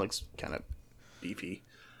 Tin Man looks kind of beefy.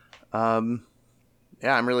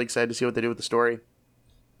 Yeah, I'm really excited to see what they do with the story.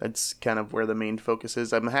 That's kind of where the main focus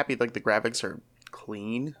is. I'm happy like the graphics are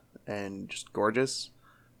clean and just gorgeous.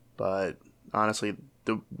 But honestly,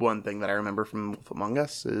 the one thing that I remember from Wolf Among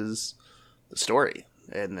Us is the story.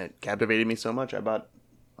 And it captivated me so much. I bought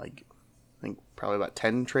like I think probably about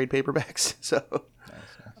 10 trade paperbacks. So Nice.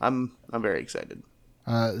 I'm very excited.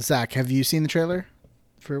 Zach, have you seen the trailer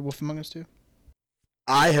for Wolf Among Us 2?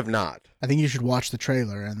 I have not. I think you should watch the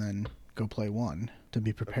trailer and then go play 1 to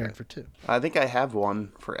be prepared for 2. I think I have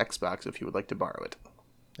one for Xbox if you would like to borrow it.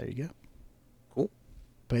 There you go. Cool.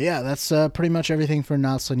 But yeah, that's pretty much everything for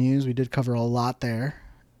Not So News. We did cover a lot there.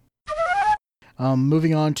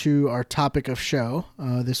 Moving on to our topic of show.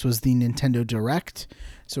 This was the Nintendo Direct.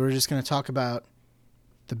 So we're just going to talk about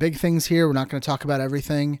the big things here. We're not going to talk about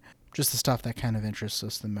everything, just the stuff that kind of interests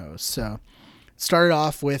us the most. So started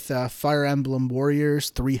off with Fire Emblem Warriors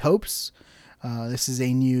 3 Hopes. This is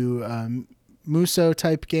a new Muso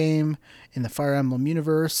type game in the Fire Emblem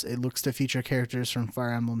universe. It looks to feature characters from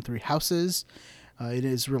Fire Emblem 3 Houses. It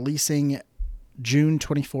is releasing June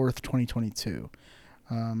 24th, 2022.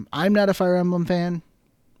 I'm not a Fire Emblem fan.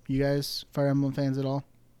 You guys Fire Emblem fans at all?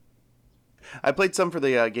 I played some for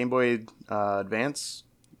the Game Boy Advance.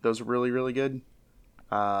 Those were really, really good.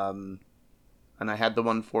 And I had the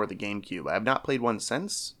one for the GameCube. I have not played one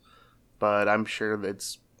since, but I'm sure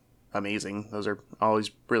that's amazing. Those are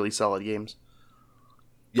always really solid games.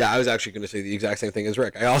 Yeah, I was actually going to say the exact same thing as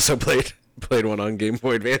Rick. I also played one on Game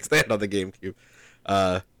Boy Advance and on the GameCube.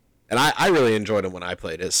 And I really enjoyed them when I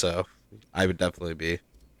played it, so I would definitely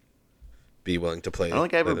be willing to play. I don't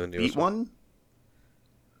think I ever the beat newest one.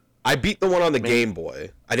 I beat the one on the Game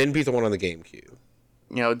Boy. I didn't beat the one on the GameCube.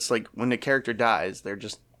 You know, it's like when the character dies, they're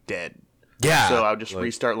just dead. Yeah. So I would just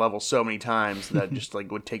restart level so many times that just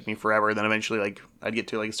like would take me forever. Then eventually, like I'd get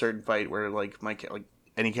to like a certain fight where like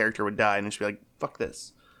any character would die, and just be like, "Fuck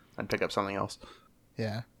this," I'd pick up something else.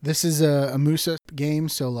 Yeah, this is a Musa game,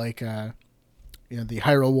 so like the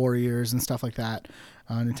Hyrule Warriors and stuff like that.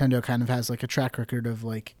 Nintendo kind of has like a track record of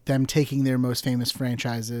like them taking their most famous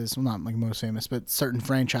franchises, well, not like most famous, but certain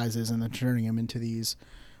franchises, and then turning them into these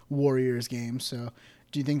Warriors games. So,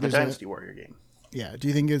 do you think there's Dynasty Warrior game? Yeah. Do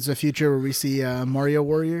you think there's a future where we see Mario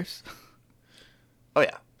Warriors? Oh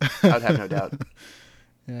yeah, I would have no doubt.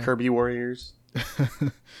 Yeah. Kirby Warriors.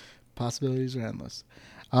 Possibilities are endless.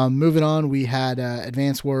 Moving on, we had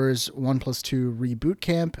Advance Wars 1+2 Reboot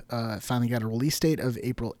Camp. Finally got a release date of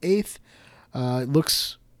April 8th. It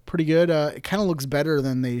looks pretty good. It kind of looks better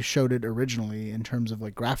than they showed it originally in terms of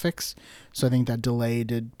like graphics. So I think that delay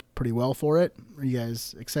did pretty well for it. Are you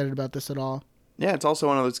guys excited about this at all? Yeah, it's also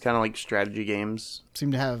one of those kind of like strategy games.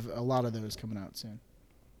 Seem to have a lot of those coming out soon.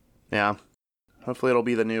 Yeah. Hopefully it'll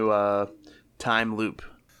be the new time loop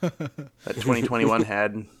that 2021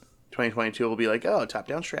 had. 2022 will be like, oh,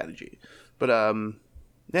 top-down strategy. But,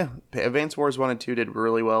 yeah, Advance Wars 1 and 2 did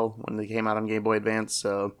really well when they came out on Game Boy Advance,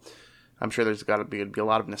 so I'm sure there's got to be a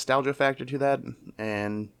lot of nostalgia factor to that,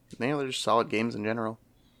 and they're just solid games in general.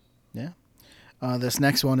 Yeah. This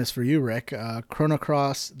next one is for you, Rick. Chrono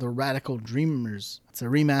Cross: The Radical Dreamers. It's a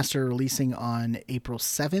remaster releasing on April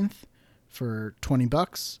 7th for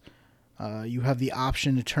 $20. You have the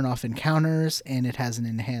option to turn off encounters, and it has an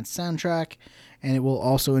enhanced soundtrack, and it will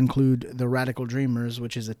also include The Radical Dreamers,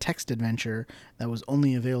 which is a text adventure that was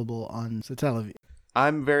only available on Satellaview.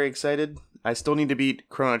 I'm very excited. I still need to beat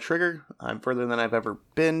Chrono Trigger. I'm further than I've ever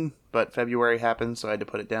been, but February happened, so I had to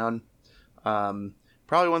put it down.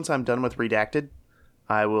 Probably once I'm done with Redacted,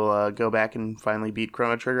 I will go back and finally beat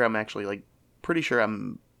Chrono Trigger. I'm actually like pretty sure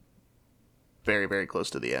I'm very, very close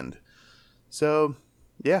to the end. So,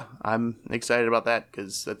 yeah, I'm excited about that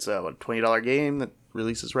because that's a $20 game that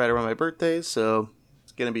releases right around my birthday, so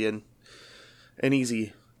it's going to be an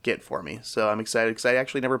easy get for me. So I'm excited because I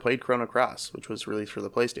actually never played Chrono Cross, which was released for the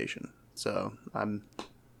PlayStation. So I'm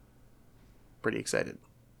pretty excited.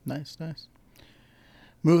 Nice.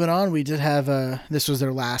 Moving on, we did have, this was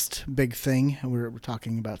their last big thing. We're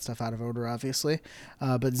talking about stuff out of order, obviously.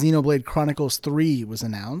 But Xenoblade Chronicles 3 was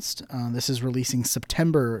announced. This is releasing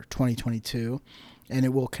September 2022. And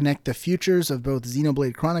it will connect the futures of both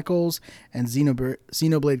Xenoblade Chronicles and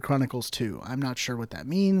Xenoblade Chronicles 2. I'm not sure what that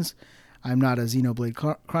means. I'm not a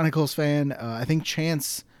Xenoblade Chronicles fan. I think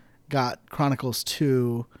Chance got Chronicles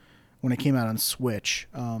 2 when it came out on Switch.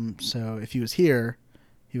 So if he was here,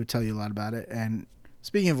 he would tell you a lot about it. And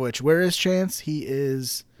speaking of which, where is Chance? He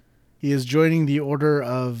is joining the Order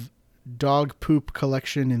of dog poop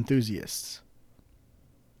collection enthusiasts.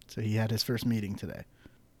 So he had his first meeting today.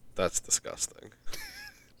 That's disgusting.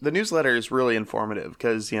 The newsletter is really informative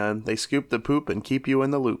because, they scoop the poop and keep you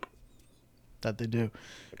in the loop. That they do.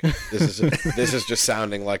 This is just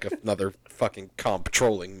sounding like another fucking comp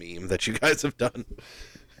trolling meme that you guys have done.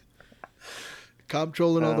 Comp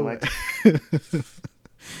trolling all the way.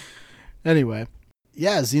 Anyway,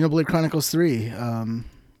 yeah, Xenoblade Chronicles 3.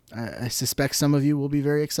 I suspect some of you will be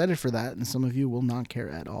very excited for that, and some of you will not care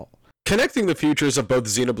at all. Connecting the futures of both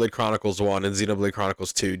Xenoblade Chronicles 1 and Xenoblade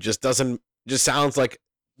Chronicles 2 just sounds like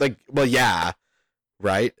well, yeah,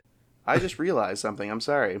 right? I just realized something. I'm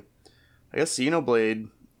sorry. I guess Xenoblade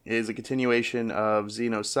is a continuation of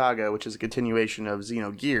Xenosaga, which is a continuation of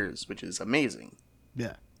Xenogears, which is amazing.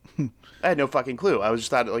 Yeah. I had no fucking clue. I was just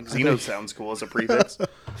thought Xeno sounds cool as a prefix.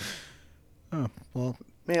 Oh, well.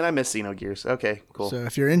 Man, I miss Xenogears. Okay, cool. So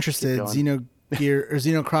if you're interested,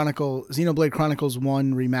 Xenoblade Chronicles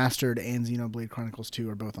 1 Remastered and Xenoblade Chronicles 2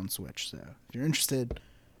 are both on Switch. So if you're interested,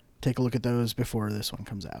 take a look at those before this one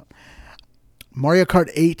comes out. Mario Kart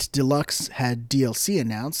 8 Deluxe had DLC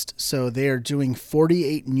announced, so they are doing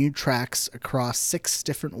 48 new tracks across 6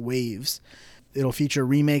 different waves. It'll feature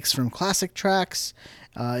remakes from classic tracks.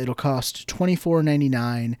 It'll cost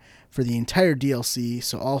 $24.99 for the entire DLC,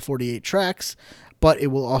 so all 48 tracks, but it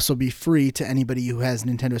will also be free to anybody who has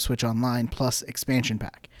Nintendo Switch Online plus expansion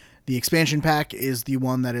pack. The expansion pack is the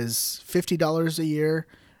one that is $50 a year,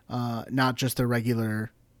 not just the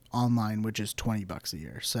regular online, which is $20 a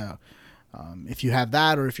year. So if you have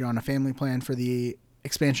that, or if you're on a family plan for the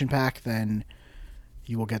expansion pack, then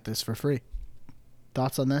you will get this for free.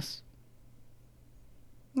 Thoughts on this?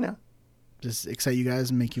 No. Does it excite you guys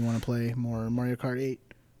and make you want to play more Mario Kart 8?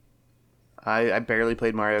 I barely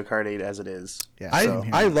played Mario Kart 8 as it is. Yeah,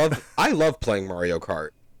 I love playing Mario Kart.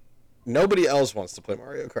 Nobody else wants to play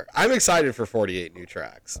Mario Kart. I'm excited for 48 new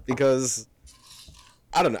tracks because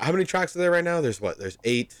I don't know how many tracks are there right now. There's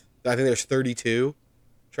 8. I think there's 32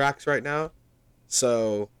 tracks right now.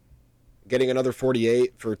 So getting another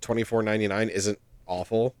 48 for $24.99 isn't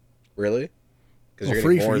awful, really. Because you're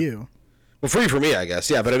free for you. Well, free for me, I guess.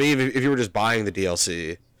 Yeah, but I mean, if you were just buying the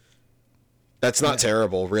DLC, that's not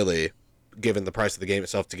terrible, really, given the price of the game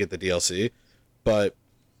itself to get the DLC. But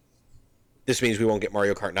this means we won't get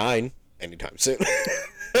Mario Kart 9 anytime soon.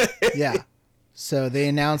 Yeah. So they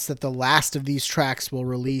announced that the last of these tracks will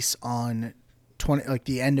release on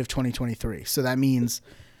the end of 2023. So that means,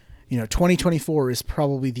 2024 is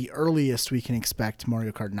probably the earliest we can expect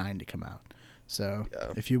Mario Kart 9 to come out. So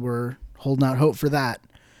if you were holding out hope for that,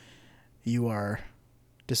 you are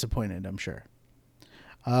disappointed, I'm sure.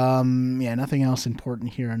 Nothing else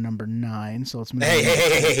important here on number 9. So let's move on.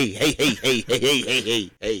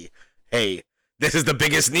 Hey. This is the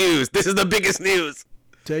biggest news.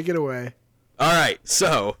 Take it away. All right,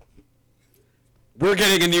 so we're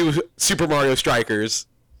getting a new Super Mario Strikers.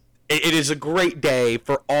 It is a great day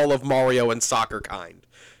for all of Mario and soccer kind.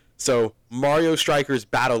 So Mario Strikers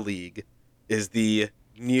Battle League is the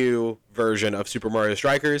new version of Super Mario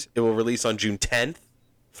Strikers. It will release on June 10th,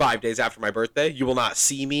 5 days after my birthday. You will not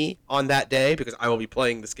see me on that day because I will be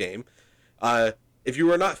playing this game. If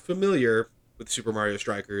you are not familiar with Super Mario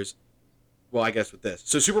Strikers, well, I guess with this.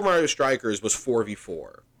 So Super Mario Strikers was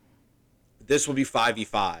 4v4. This will be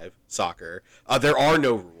 5v5 soccer. There are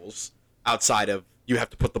no rules outside of you have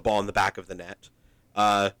to put the ball in the back of the net.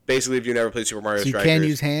 Basically, if you never played Super Mario Strikers... you can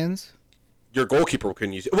use hands? Your goalkeeper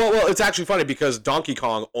couldn't use it. Well, it's actually funny because Donkey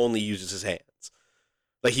Kong only uses his hands.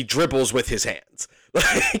 Like, he dribbles with his hands.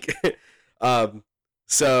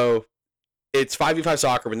 So it's 5v5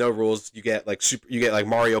 soccer with no rules. You get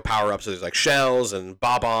Mario power-ups. So there's like shells and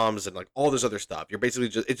bob-ombs and like all this other stuff. You're basically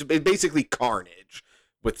it's basically Carnage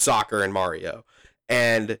with soccer and Mario.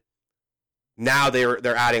 And now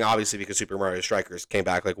they're adding, obviously, because Super Mario Strikers came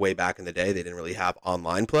back like way back in the day, they didn't really have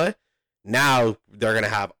online play. Now they're going to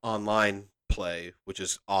have online play, which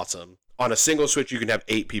is awesome. On a single Switch, you can have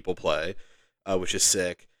 8 people play, which is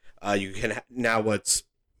sick. You can now what's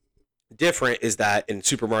different is that in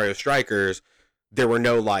Super Mario Strikers, there were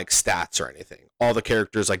no like stats or anything. All the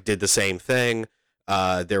characters like did the same thing.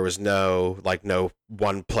 There was no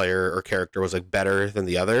one player or character was like better than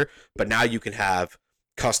the other. But now you can have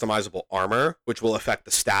customizable armor, which will affect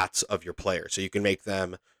the stats of your player. So you can make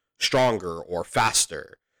them stronger or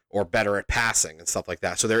faster or better at passing and stuff like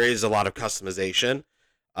that. So there is a lot of customization.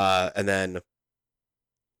 And then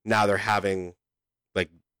now they're having like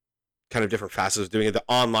kind of different facets of doing it. The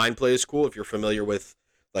online play is cool if you're familiar with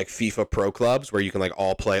like FIFA Pro Clubs, where you can like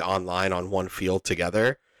all play online on one field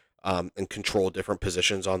together and control different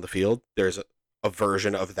positions on the field. There's a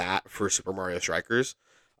version of that for Super Mario Strikers.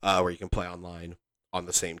 where you can play online on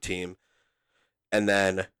the same team. And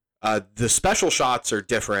then the special shots are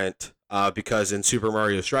different because in Super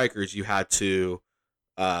Mario Strikers you had to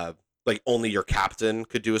like only your captain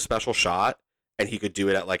could do a special shot, and he could do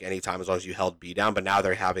it at like any time as long as you held B down. But now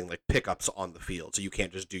they're having like pickups on the field, so you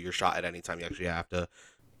can't just do your shot at any time. You actually have to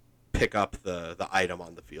pick up the item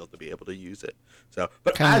on the field to be able to use it. So,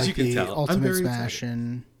 but Kinda as like you can the tell, Ultimate I'm very Smash excited.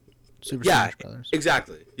 and Super Yeah, Smash Brothers.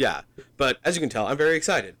 exactly. Yeah, but as you can tell, I'm very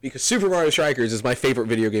excited because Super Mario Strikers is my favorite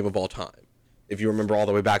video game of all time. If you remember all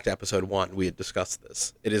the way back to episode 1, we had discussed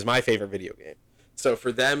this. It is my favorite video game. So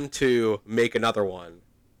for them to make another one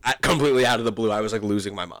completely out of the blue, I was like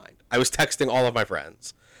losing my mind. I was texting all of my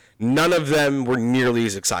friends. None of them were nearly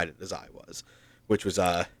as excited as I was, which was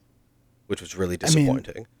really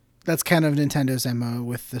disappointing. I mean, that's kind of Nintendo's MO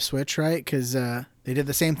with the Switch, right? Because they did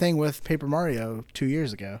the same thing with Paper Mario 2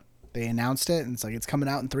 years ago. They announced it, and it's like, it's coming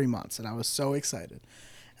out in 3 months, and I was so excited.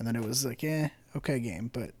 And then it was like, okay game,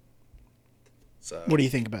 but So, what do you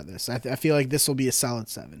think about this? I feel like this will be a solid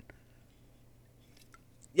 7.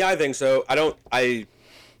 yeah, I think so.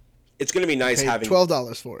 It's going to be nice Paid having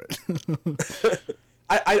 $12 for it.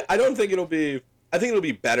 I don't think it'll be. I think it'll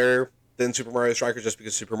be better than Super Mario Strikers, just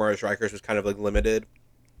because Super Mario Strikers was kind of like limited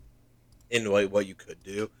in what you could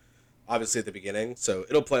do, obviously at the beginning. So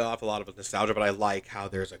it'll play off a lot of nostalgia, but I like how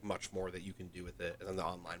there's like much more that you can do with it, and then the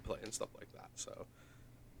online play and stuff like that. So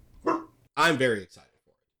I'm very excited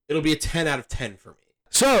for it. It'll be a 10 out of 10 for me.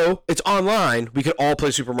 So it's online. We could all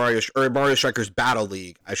play Super Mario or Mario Strikers Battle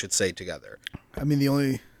League, I should say, together. I mean, the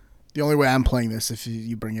only way I'm playing this, if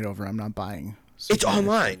you bring it over, I'm not buying. It's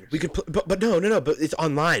online. We could, but no. But it's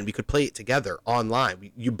online. We could play it together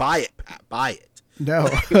online. You buy it, Pat. Buy it. No,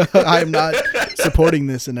 I'm not supporting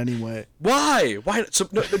this in any way. Why? Why?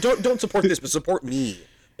 No, don't support this, but support me,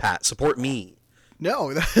 Pat. Support me.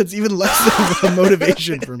 No, that's even less of a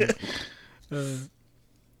motivation for me.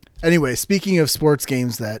 Anyway, speaking of sports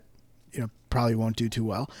games that probably won't do too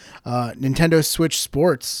well, Nintendo Switch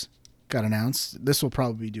Sports got announced. This will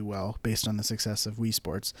probably do well based on the success of Wii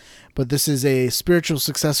Sports, but this is a spiritual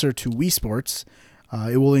successor to Wii Sports.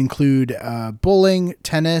 It will include bowling,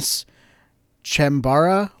 tennis,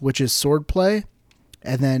 chambara, which is swordplay,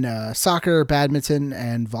 and then soccer, badminton,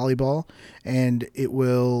 and volleyball. And it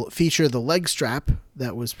will feature the leg strap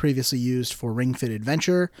that was previously used for Ring Fit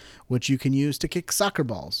Adventure, which you can use to kick soccer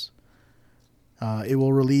balls. It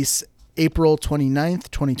will release April 29th,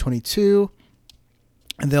 2022.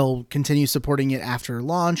 And they'll continue supporting it after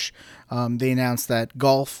launch. They announced that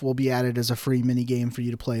golf will be added as a free mini game for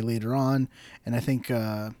you to play later on. And I think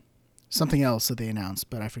something else that they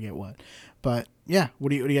announced, but I forget what. But yeah, what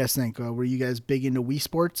do you guys think? Were you guys big into Wii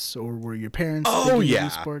Sports, or were your parents big into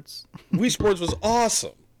Wii Sports? Wii Sports was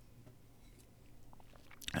awesome.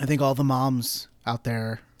 I think all the moms out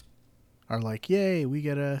there are like, yay, we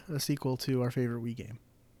get a sequel to our favorite Wii game.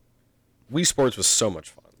 Wii Sports was so much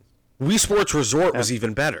fun. Wii Sports Resort was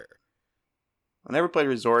even better. I never played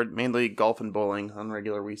Resort, mainly golf and bowling on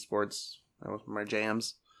regular Wii Sports. That was my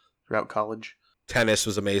jams throughout college. Tennis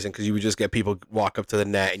was amazing because you would just get people walk up to the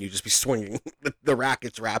net and you'd just be swinging the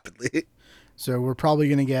rackets rapidly. So we're probably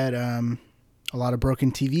going to get a lot of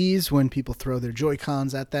broken TVs when people throw their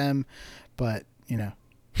Joy-Cons at them. But,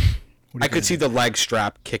 I could see the leg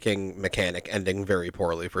strap kicking mechanic ending very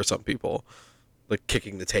poorly for some people. Like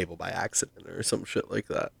kicking the table by accident or some shit like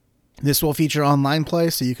that. This will feature online play,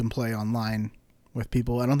 so you can play online with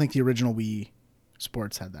people. I don't think the original Wii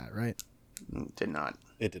Sports had that, right? Did not.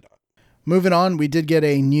 It did not. Moving on, we did get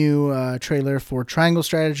a new trailer for Triangle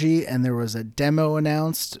Strategy, and there was a demo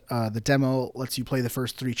announced. The demo lets you play the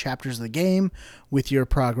first 3 chapters of the game with your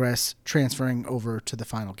progress transferring over to the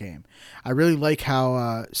final game. I really like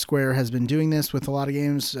how Square has been doing this with a lot of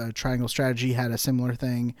games. Triangle Strategy had a similar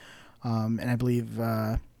thing, and I believe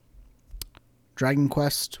Dragon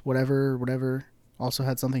Quest, whatever, also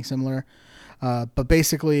had something similar. But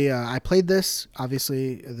basically, I played this.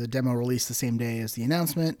 Obviously, the demo released the same day as the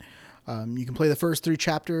announcement. You can play the first 3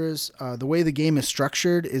 chapters. The way the game is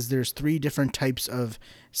structured is there's 3 different types of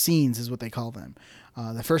scenes, is what they call them.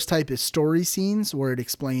 The first type is story scenes, where it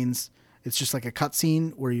explains. It's just like a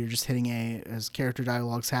cutscene where you're just hitting as character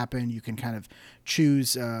dialogues happen. You can kind of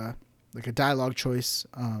choose like a dialogue choice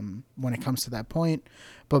when it comes to that point.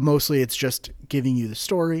 But mostly it's just giving you the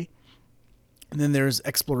story. And then there's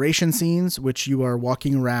exploration scenes, which you are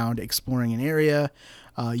walking around exploring an area.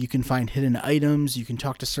 You can find hidden items. You can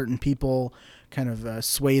talk to certain people, kind of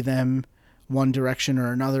sway them one direction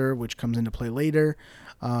or another, which comes into play later.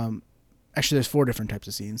 Actually, there's 4 different types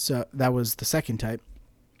of scenes. So that was the second type.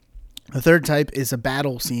 The third type is a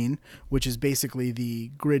battle scene, which is basically the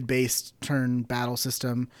grid-based turn battle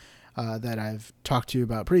system that I've talked to you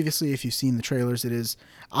about previously. If you've seen the trailers, it is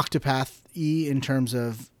Octopath-y in terms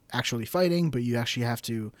of actually fighting, but you actually have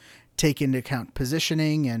to take into account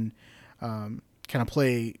positioning and kind of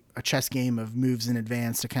play a chess game of moves in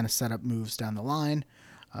advance to kind of set up moves down the line.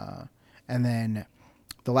 And then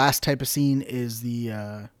the last type of scene is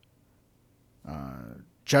the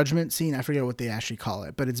judgment scene. I forget what they actually call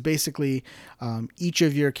it, but it's basically each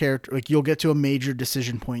of your character, like you'll get to a major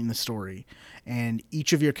decision point in the story, and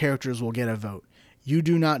each of your characters will get a vote. You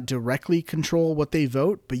do not directly control what they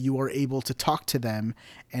vote, but you are able to talk to them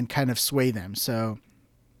and kind of sway them. So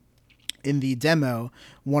in the demo,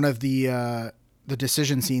 one of the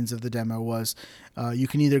decision scenes of the demo was you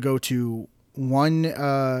can either go to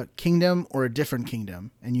one kingdom or a different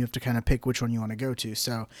kingdom, and you have to kind of pick which one you want to go to.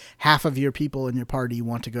 So half of your people in your party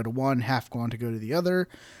want to go to one, half want to go to the other.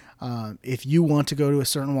 If you want to go to a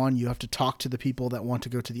certain one, you have to talk to the people that want to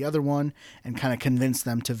go to the other one and kind of convince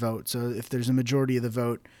them to vote. So if there's a majority of the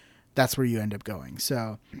vote, that's where you end up going.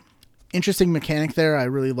 So interesting mechanic there. I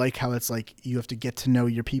really like how it's like you have to get to know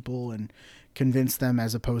your people and convince them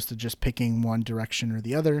as opposed to just picking one direction or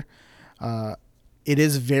the other. It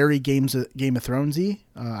is very Game of Thrones-y.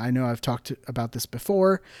 I know I've talked about this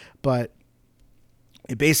before, but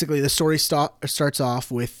the story starts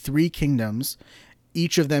off with 3 kingdoms,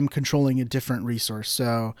 each of them controlling a different resource.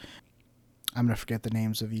 So I'm going to forget the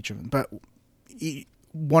names of each of them, but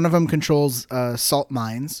one of them controls salt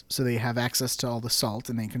mines, so they have access to all the salt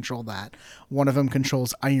and they control that. One of them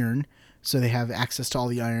controls iron, so they have access to all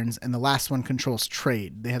the irons. And the last one controls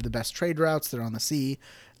trade. They have the best trade routes. They're on the sea.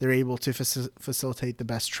 They're able to facilitate the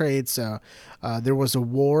best trade. So there was a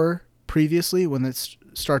war previously. When it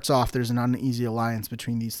starts off, there's an uneasy alliance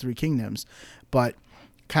between these 3 kingdoms. But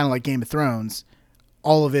kind of like Game of Thrones,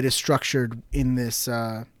 all of it is structured in this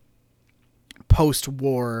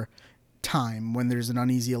post-war time when there's an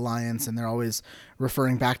uneasy alliance, and they're always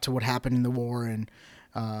referring back to what happened in the war and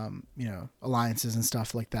alliances and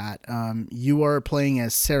stuff like that. You are playing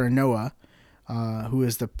as Serenoa, who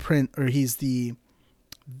is the prince, or he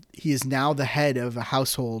is now the head of a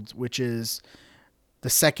household, which is the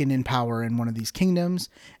second in power in one of these kingdoms.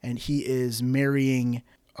 And he is marrying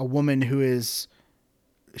a woman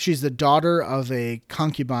she's the daughter of a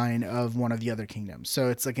concubine of one of the other kingdoms. So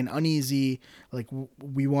it's like an uneasy, like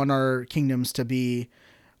we want our kingdoms to be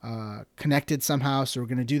connected somehow. So we're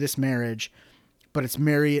going to do this marriage, but it's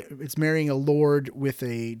marrying a lord with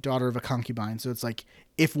a daughter of a concubine. So it's like,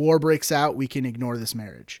 if war breaks out, we can ignore this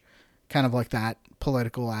marriage, kind of like that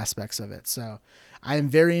political aspects of it. So I am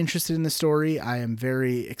very interested in the story. I am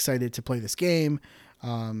very excited to play this game.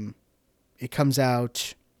 It comes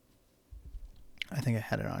out, I think I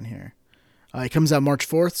had it on here. It comes out March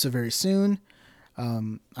 4th, so very soon.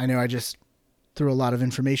 I know I just threw a lot of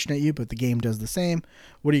information at you, but the game does the same.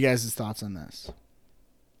 What are you guys' thoughts on this?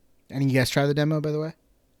 Any of you guys try the demo, by the way?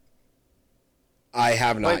 I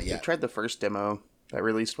have not yet. I tried the first demo that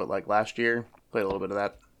released, last year? Played a little bit of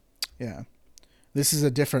that. Yeah. This is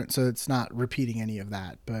so it's not repeating any of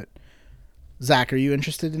that. But Zach, are you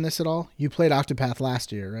interested in this at all? You played Octopath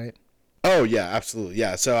last year, right? Oh, yeah, absolutely.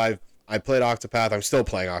 Yeah, so I played Octopath. I'm still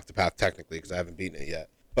playing Octopath technically because I haven't beaten it yet.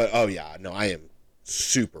 But, oh, yeah, no, I am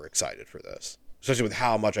super excited for this. Especially with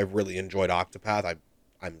how much I've really enjoyed Octopath.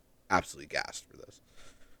 I'm absolutely gassed for this.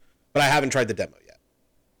 But I haven't tried the demo yet.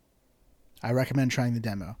 I recommend trying the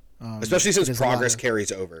demo. Especially since progress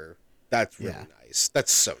carries over. That's really nice.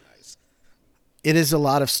 That's so nice. It is a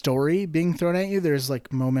lot of story being thrown at you. There's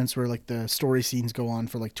like moments where like the story scenes go on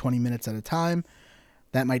for like 20 minutes at a time.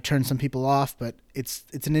 That might turn some people off, but it's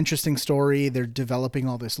an interesting story. They're developing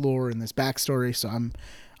all this lore and this backstory, so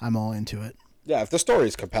I'm all into it. Yeah, if the story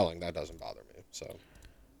is compelling, that doesn't bother me. So,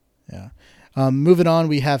 yeah. Moving on,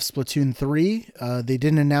 we have Splatoon 3. They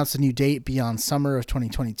didn't announce a new date beyond summer of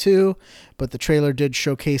 2022, but the trailer did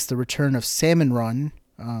showcase the return of Salmon Run,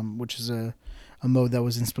 which is a mode that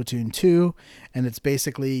was in Splatoon 2, and it's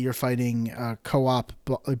basically you're fighting co-op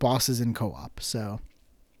bosses in co-op. So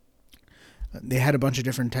they had a bunch of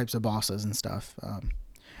different types of bosses and stuff.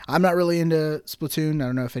 I'm not really into Splatoon. I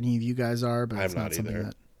don't know if any of you guys are, but it's not something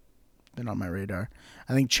that's been on my radar.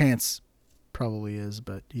 I think Chance probably is,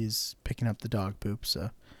 but he's picking up the dog poop. So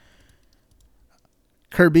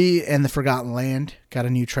Kirby and the Forgotten Land got a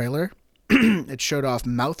new trailer. It showed off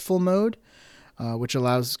mouthful mode, which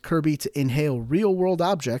allows Kirby to inhale real world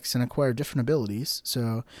objects and acquire different abilities.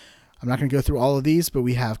 So I'm not going to go through all of these, but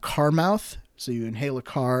we have car mouth. So you inhale a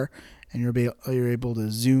car and you're able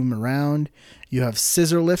to zoom around. You have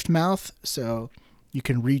scissor lift mouth. So You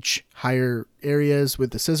can reach higher areas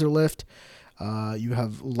with the scissor lift. You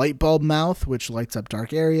have light bulb mouth, which lights up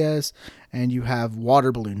dark areas, and you have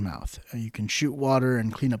water balloon mouth. You can shoot water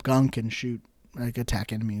and clean up gunk and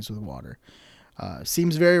attack enemies with water.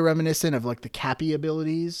 Seems very reminiscent of like the Cappy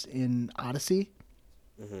abilities in Odyssey.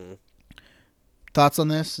 Mm-hmm. Thoughts on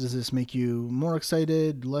this? Does this make you more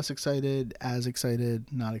excited, less excited, as excited,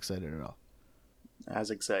 not excited at all?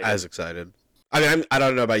 As excited. As excited. I mean, I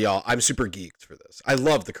don't know about y'all. I'm super geeked for this. I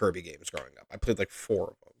love the Kirby games growing up. I played like 4 of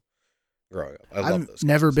them growing up. I love those. I've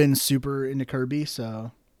never been super into Kirby,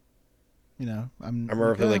 so I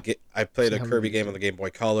remember I played a Kirby game on the Game Boy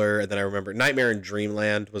Color, and then I remember Nightmare in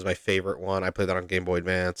Dreamland was my favorite one. I played that on Game Boy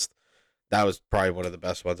Advanced. That was probably one of the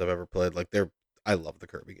best ones I've ever played. I love the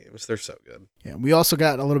Kirby games. They're so good. Yeah, we also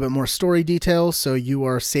got a little bit more story details. So you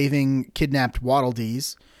are saving kidnapped Waddle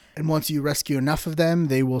Dees, and once you rescue enough of them,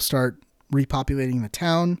 they will start repopulating the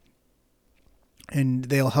town, and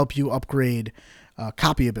they'll help you upgrade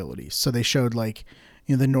copy abilities. So they showed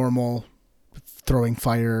the normal throwing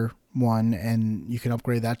fire one, and you can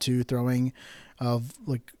upgrade that to throwing of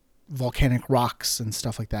volcanic rocks and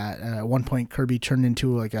stuff like that. At one point, Kirby turned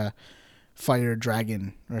into a fire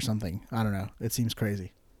dragon or something. I don't know. It seems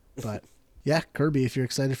crazy. But yeah, Kirby, if you're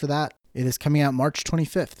excited for that, it is coming out March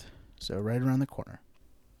 25th. So right around the corner.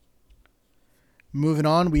 Moving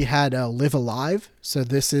on, we had Live Alive. So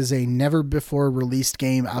this is a never before released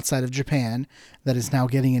game outside of Japan that is now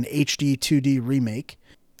getting an HD 2D remake.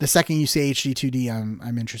 The second you say HD 2D,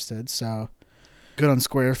 I'm interested. So good on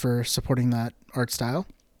Square for supporting that art style.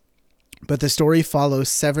 But the story follows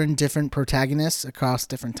 7 different protagonists across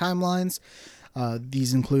different timelines.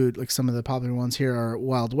 These include, some of the popular ones here are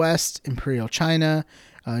Wild West, Imperial China,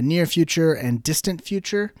 Near Future, and Distant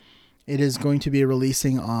Future. It is going to be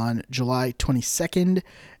releasing on July 22nd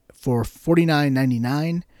for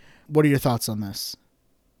 $49.99. What are your thoughts on this?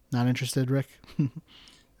 Not interested, Rick?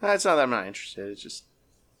 It's not that I'm not interested. It's just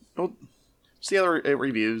we'll see how it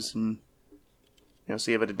reviews and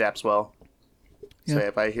see if it adapts well. So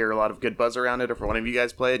if I hear a lot of good buzz around it, or if one of you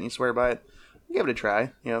guys play it and you swear by it, I'll give it a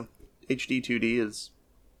try. HD 2D is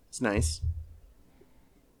nice.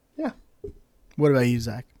 Yeah. What about you,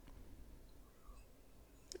 Zach?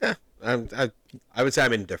 Yeah, I would say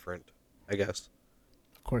I'm indifferent, I guess.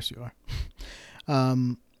 Of course you are.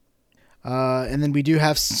 And then we do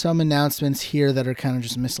have some announcements here that are kind of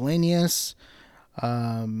just miscellaneous.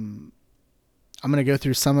 I'm going to go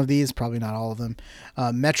through some of these, probably not all of them.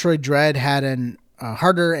 Metroid Dread had an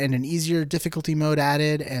harder and an easier difficulty mode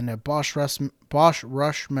added, and a boss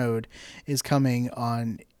rush mode is coming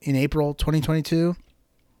in April 2022.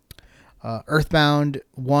 Earthbound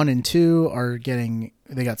 1 and 2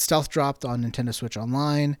 they got stealth dropped on Nintendo Switch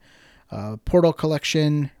Online. Portal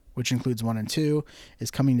Collection, which includes 1 and 2,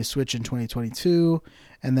 is coming to Switch in 2022.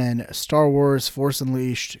 And then Star Wars Force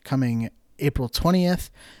Unleashed coming April 20th.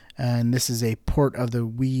 And this is a port of the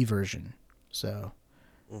Wii version. So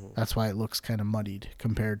that's why it looks kind of muddied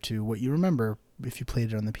compared to what you remember if you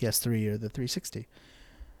played it on the PS3 or the 360.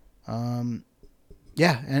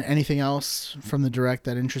 Yeah, and anything else from the Direct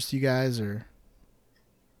that interests you guys? Or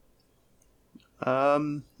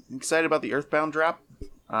excited about the Earthbound drop.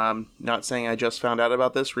 Not saying I just found out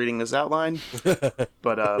about this reading this outline,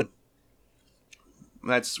 but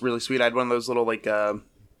that's really sweet. I had one of those little the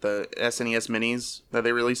SNES minis that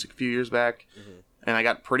they released a few years back, and I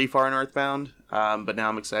got pretty far in Earthbound, but now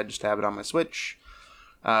I'm excited just to have it on my Switch.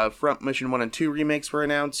 Front Mission 1 and 2 remakes were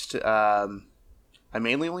announced. I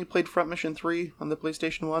mainly only played Front Mission 3 on the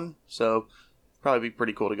PlayStation 1, so probably be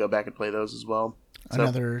pretty cool to go back and play those as well.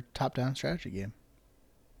 Another top-down strategy game.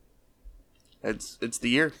 It's the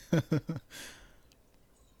year.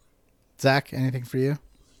 Zach, anything for you?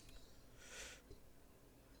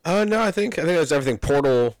 No, I think that's everything.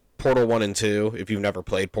 Portal 1 and 2. If you've never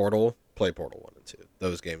played Portal, play Portal 1 and 2.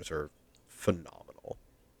 Those games are phenomenal.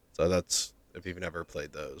 So that's, if you've never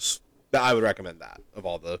played those, I would recommend that of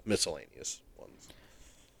all the miscellaneous ones.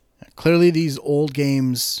 Clearly these old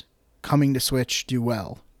games coming to Switch do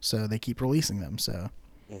well, so they keep releasing them. So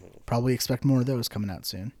probably expect more of those coming out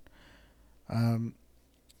soon.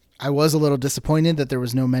 I was a little disappointed that there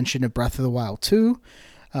was no mention of Breath of the Wild 2,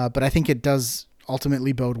 but I think it does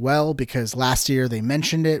ultimately bode well because last year they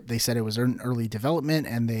mentioned it. They said it was in early development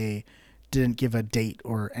and they didn't give a date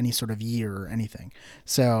or any sort of year or anything.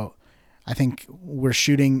 So I think we're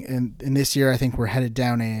shooting in this year. I think we're headed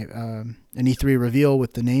down an E3 reveal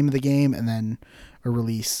with the name of the game and then a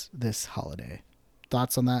release this holiday.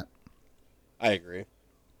 Thoughts on that? I agree.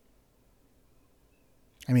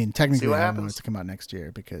 I mean, technically, I want it to come out next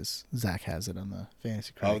year because Zach has it on the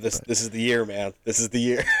Fantasy Critic. Oh, this is the year, man. This is the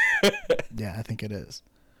year. Yeah, I think it is.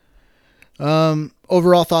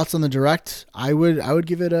 Overall thoughts on the Direct, I would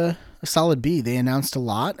give it a solid B. They announced a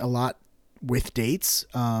lot with dates.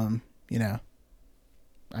 I'm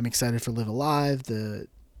excited for Live Alive, the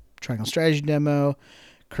Triangle Strategy demo.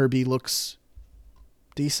 Kirby looks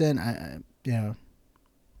decent. A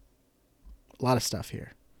lot of stuff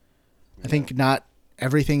here. I think not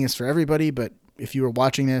everything is for everybody, but if you were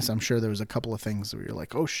watching this, I'm sure there was a couple of things where you're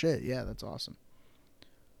like, oh shit, yeah, that's awesome.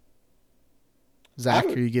 Zach,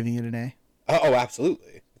 are you giving it an A? Oh,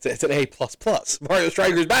 absolutely. It's an A++. Mario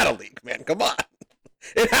Strikers Battle League, man. Come on.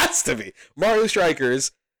 It has to be. Mario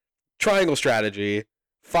Strikers, Triangle Strategy,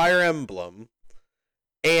 Fire Emblem,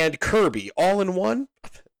 and Kirby all in one.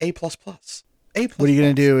 A++. A++. What are you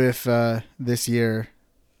going to do if this year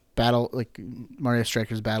Mario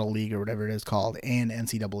Strikers Battle League or whatever it is called and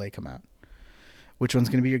NCAA come out? Which one's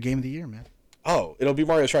going to be your game of the year, man? Oh, it'll be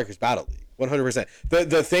Mario Strikers Battle League. 100%.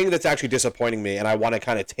 The thing that's actually disappointing me, and I want to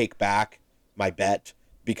kind of take back my bet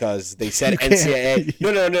because they said NCAA.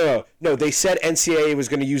 No. They said NCAA was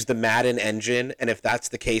going to use the Madden engine, and if that's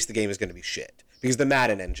the case, the game is going to be shit because the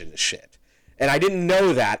Madden engine is shit. And I didn't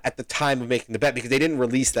know that at the time of making the bet because they didn't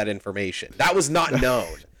release that information. That was not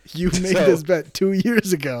known. You made this bet 2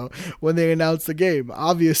 years ago when they announced the game.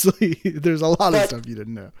 Obviously, there's a lot of stuff you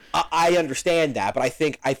didn't know. I understand that, but I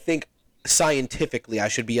think scientifically I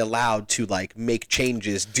should be allowed to make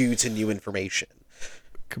changes due to new information.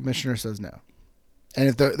 Commissioner says no. And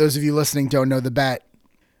if those of you listening don't know the bet,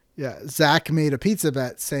 Zach made a pizza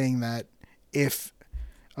bet saying that if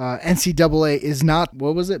NCAA is not,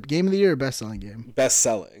 what was it, game of the year or best-selling game?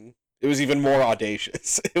 Best-selling. It was even more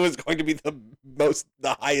audacious. It was going to be the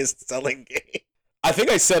highest-selling game. I think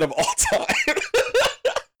I said of all time.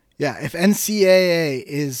 Yeah, if NCAA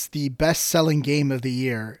is the best-selling game of the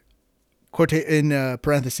year, in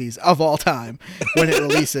parentheses, of all time, when it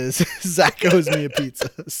releases, Zach owes me a pizza.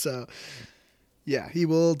 So, yeah, he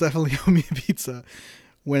will definitely owe me a pizza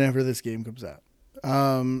whenever this game comes out.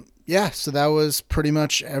 So that was pretty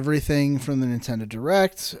much everything from the Nintendo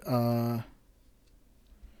Direct.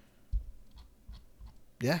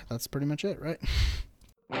 That's pretty much it, right?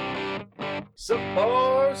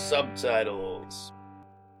 Subpar subtitles.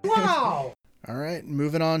 Wow! All right,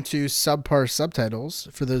 moving on to Subpar Subtitles.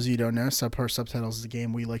 For those of you who don't know, Subpar Subtitles is a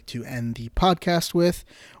game we like to end the podcast with,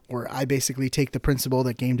 where I basically take the principle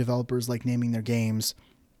that game developers like naming their games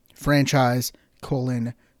franchise,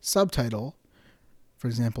 subtitle. For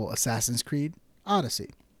example, Assassin's Creed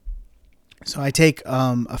Odyssey. So I take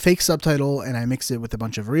a fake subtitle and I mix it with a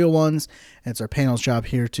bunch of real ones. And it's our panel's job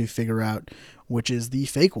here to figure out which is the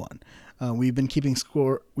fake one. We've been keeping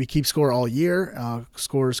score. We keep score all year.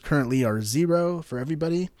 Scores currently are 0 for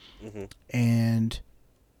everybody. Mm-hmm. And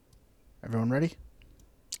everyone ready?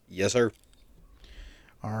 Yes, sir.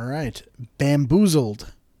 All right.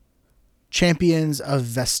 Bamboozled, Champions of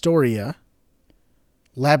Vestoria,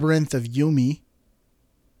 Labyrinth of Yumi,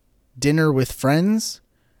 Dinner with Friends,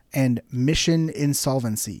 and Mission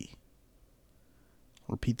Insolvency.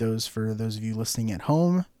 I'll repeat those for those of you listening at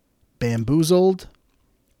home. Bamboozled,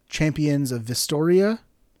 Champions of Vestoria,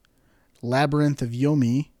 Labyrinth of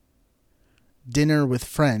Yomi, Dinner with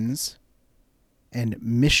Friends, and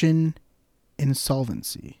Mission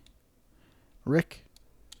Insolvency. Rick,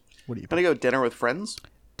 what do you? I'm gonna go Dinner with Friends.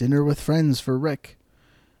 Dinner with Friends for Rick.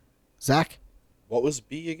 Zach? What was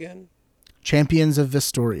B again? Champions of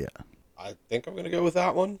Vestoria. I think I'm going to go with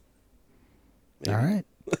that one. Maybe. All right.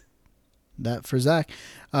 That for Zach.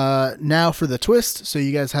 Now for the twist. So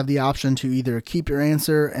you guys have the option to either keep your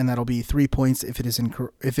answer, and that'll be 3 points if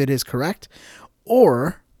it is correct,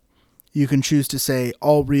 or you can choose to say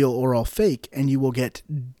all real or all fake, and you will get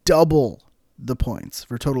double the points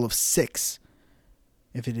for a total of 6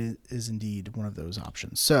 if it is indeed one of those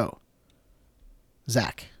options. So,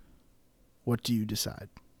 Zach, what do you decide?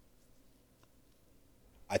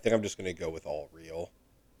 I think I'm just going to go with all real.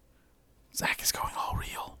 Zach is going all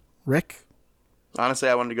real. Rick? Honestly,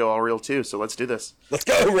 I wanted to go all real too, so let's do this. Let's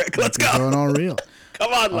go, Rick. Let's go. Going all real.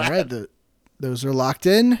 Come on, lad. All right, those are locked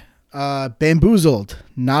in. Bamboozled,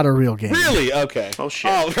 not a real game. Really? Okay. Oh,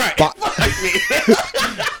 shit. Oh, right.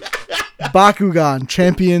 Bakugan,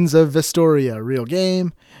 Champions of Vestoria, real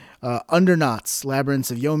game. Underknots,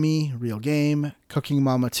 Labyrinths of Yomi, real game. Cooking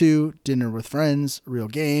Mama 2, Dinner with Friends, real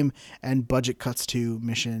game. And Budget Cuts 2,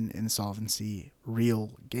 Mission Insolvency,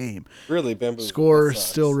 real game. Really, bamboozled. Scores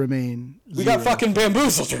still remain 0. We got fucking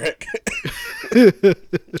bamboozled, Rick.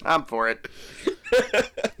 I'm for it.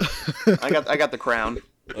 I got the crown.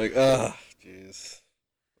 Like, jeez.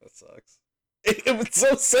 That sucks. It was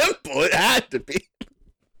so simple. It had to be.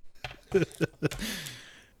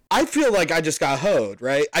 I feel like I just got hoed,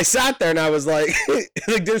 right? I sat there and I was like,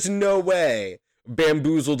 like, there's no way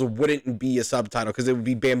Bamboozled wouldn't be a subtitle because it would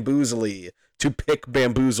be Bamboozly to pick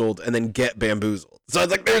Bamboozled and then get Bamboozled. So I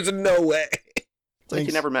was like, there's no way. It's like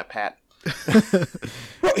you never met Pat. Bro,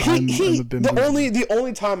 the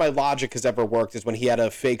only time my logic has ever worked is when he had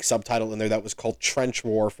a fake subtitle in there that was called Trench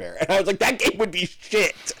Warfare, and I was like, that game would be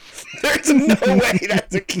shit. There's no way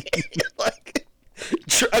that's a game. Like,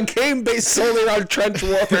 a game based solely around Trench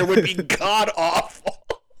Warfare would be god awful.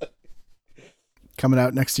 Coming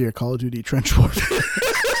out next year, Call of Duty Trench Warfare.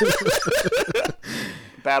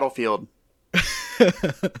 Battlefield. All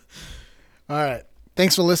right.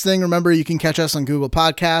 Thanks for listening. Remember, you can catch us on Google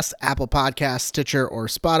Podcasts, Apple Podcasts, Stitcher, or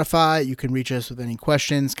Spotify. You can reach us with any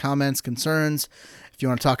questions, comments, concerns. If you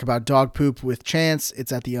want to talk about dog poop with Chance,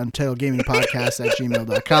 it's at the Untitled Gaming Podcast at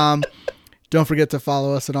gmail.com. Don't forget to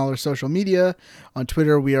follow us on all our social media. On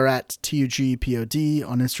Twitter, we are at TUGPOD.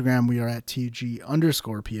 On Instagram, we are at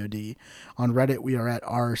TUG_POD. On Reddit, we are at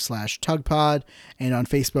r/tugpod. And on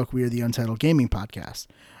Facebook, we are the Untitled Gaming Podcast.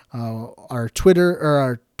 Our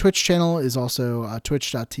Twitch channel is also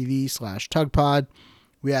twitch.tv/tugpod.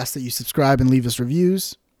 We ask that you subscribe and leave us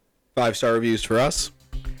reviews. 5-star reviews for us.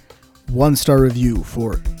 1-star review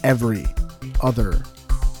for every other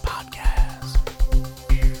podcast.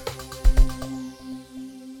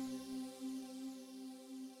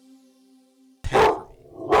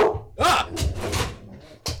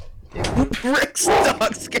 Rick's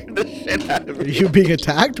dog scared the shit out of me. Are you being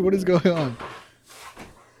attacked? What is going on?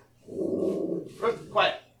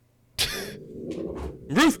 Quiet.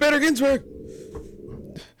 Ruth Bader Ginsburg.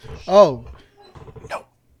 Oh. No.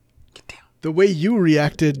 Get down. The way you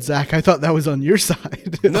reacted, Zach, I thought that was on your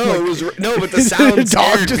side. No, Like, it was but the sound the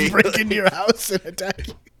dog scared just me. break into your house and attack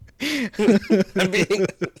you. I'm being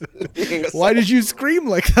Why did you scream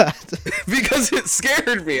like that? Because it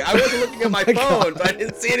scared me. I wasn't looking at my phone, God. but I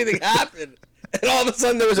didn't see anything happen. And all of a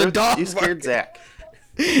sudden there was a dog. You scared barking. Zach.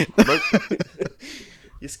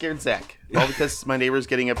 You scared Zach. All because my neighbor's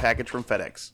getting a package from FedEx.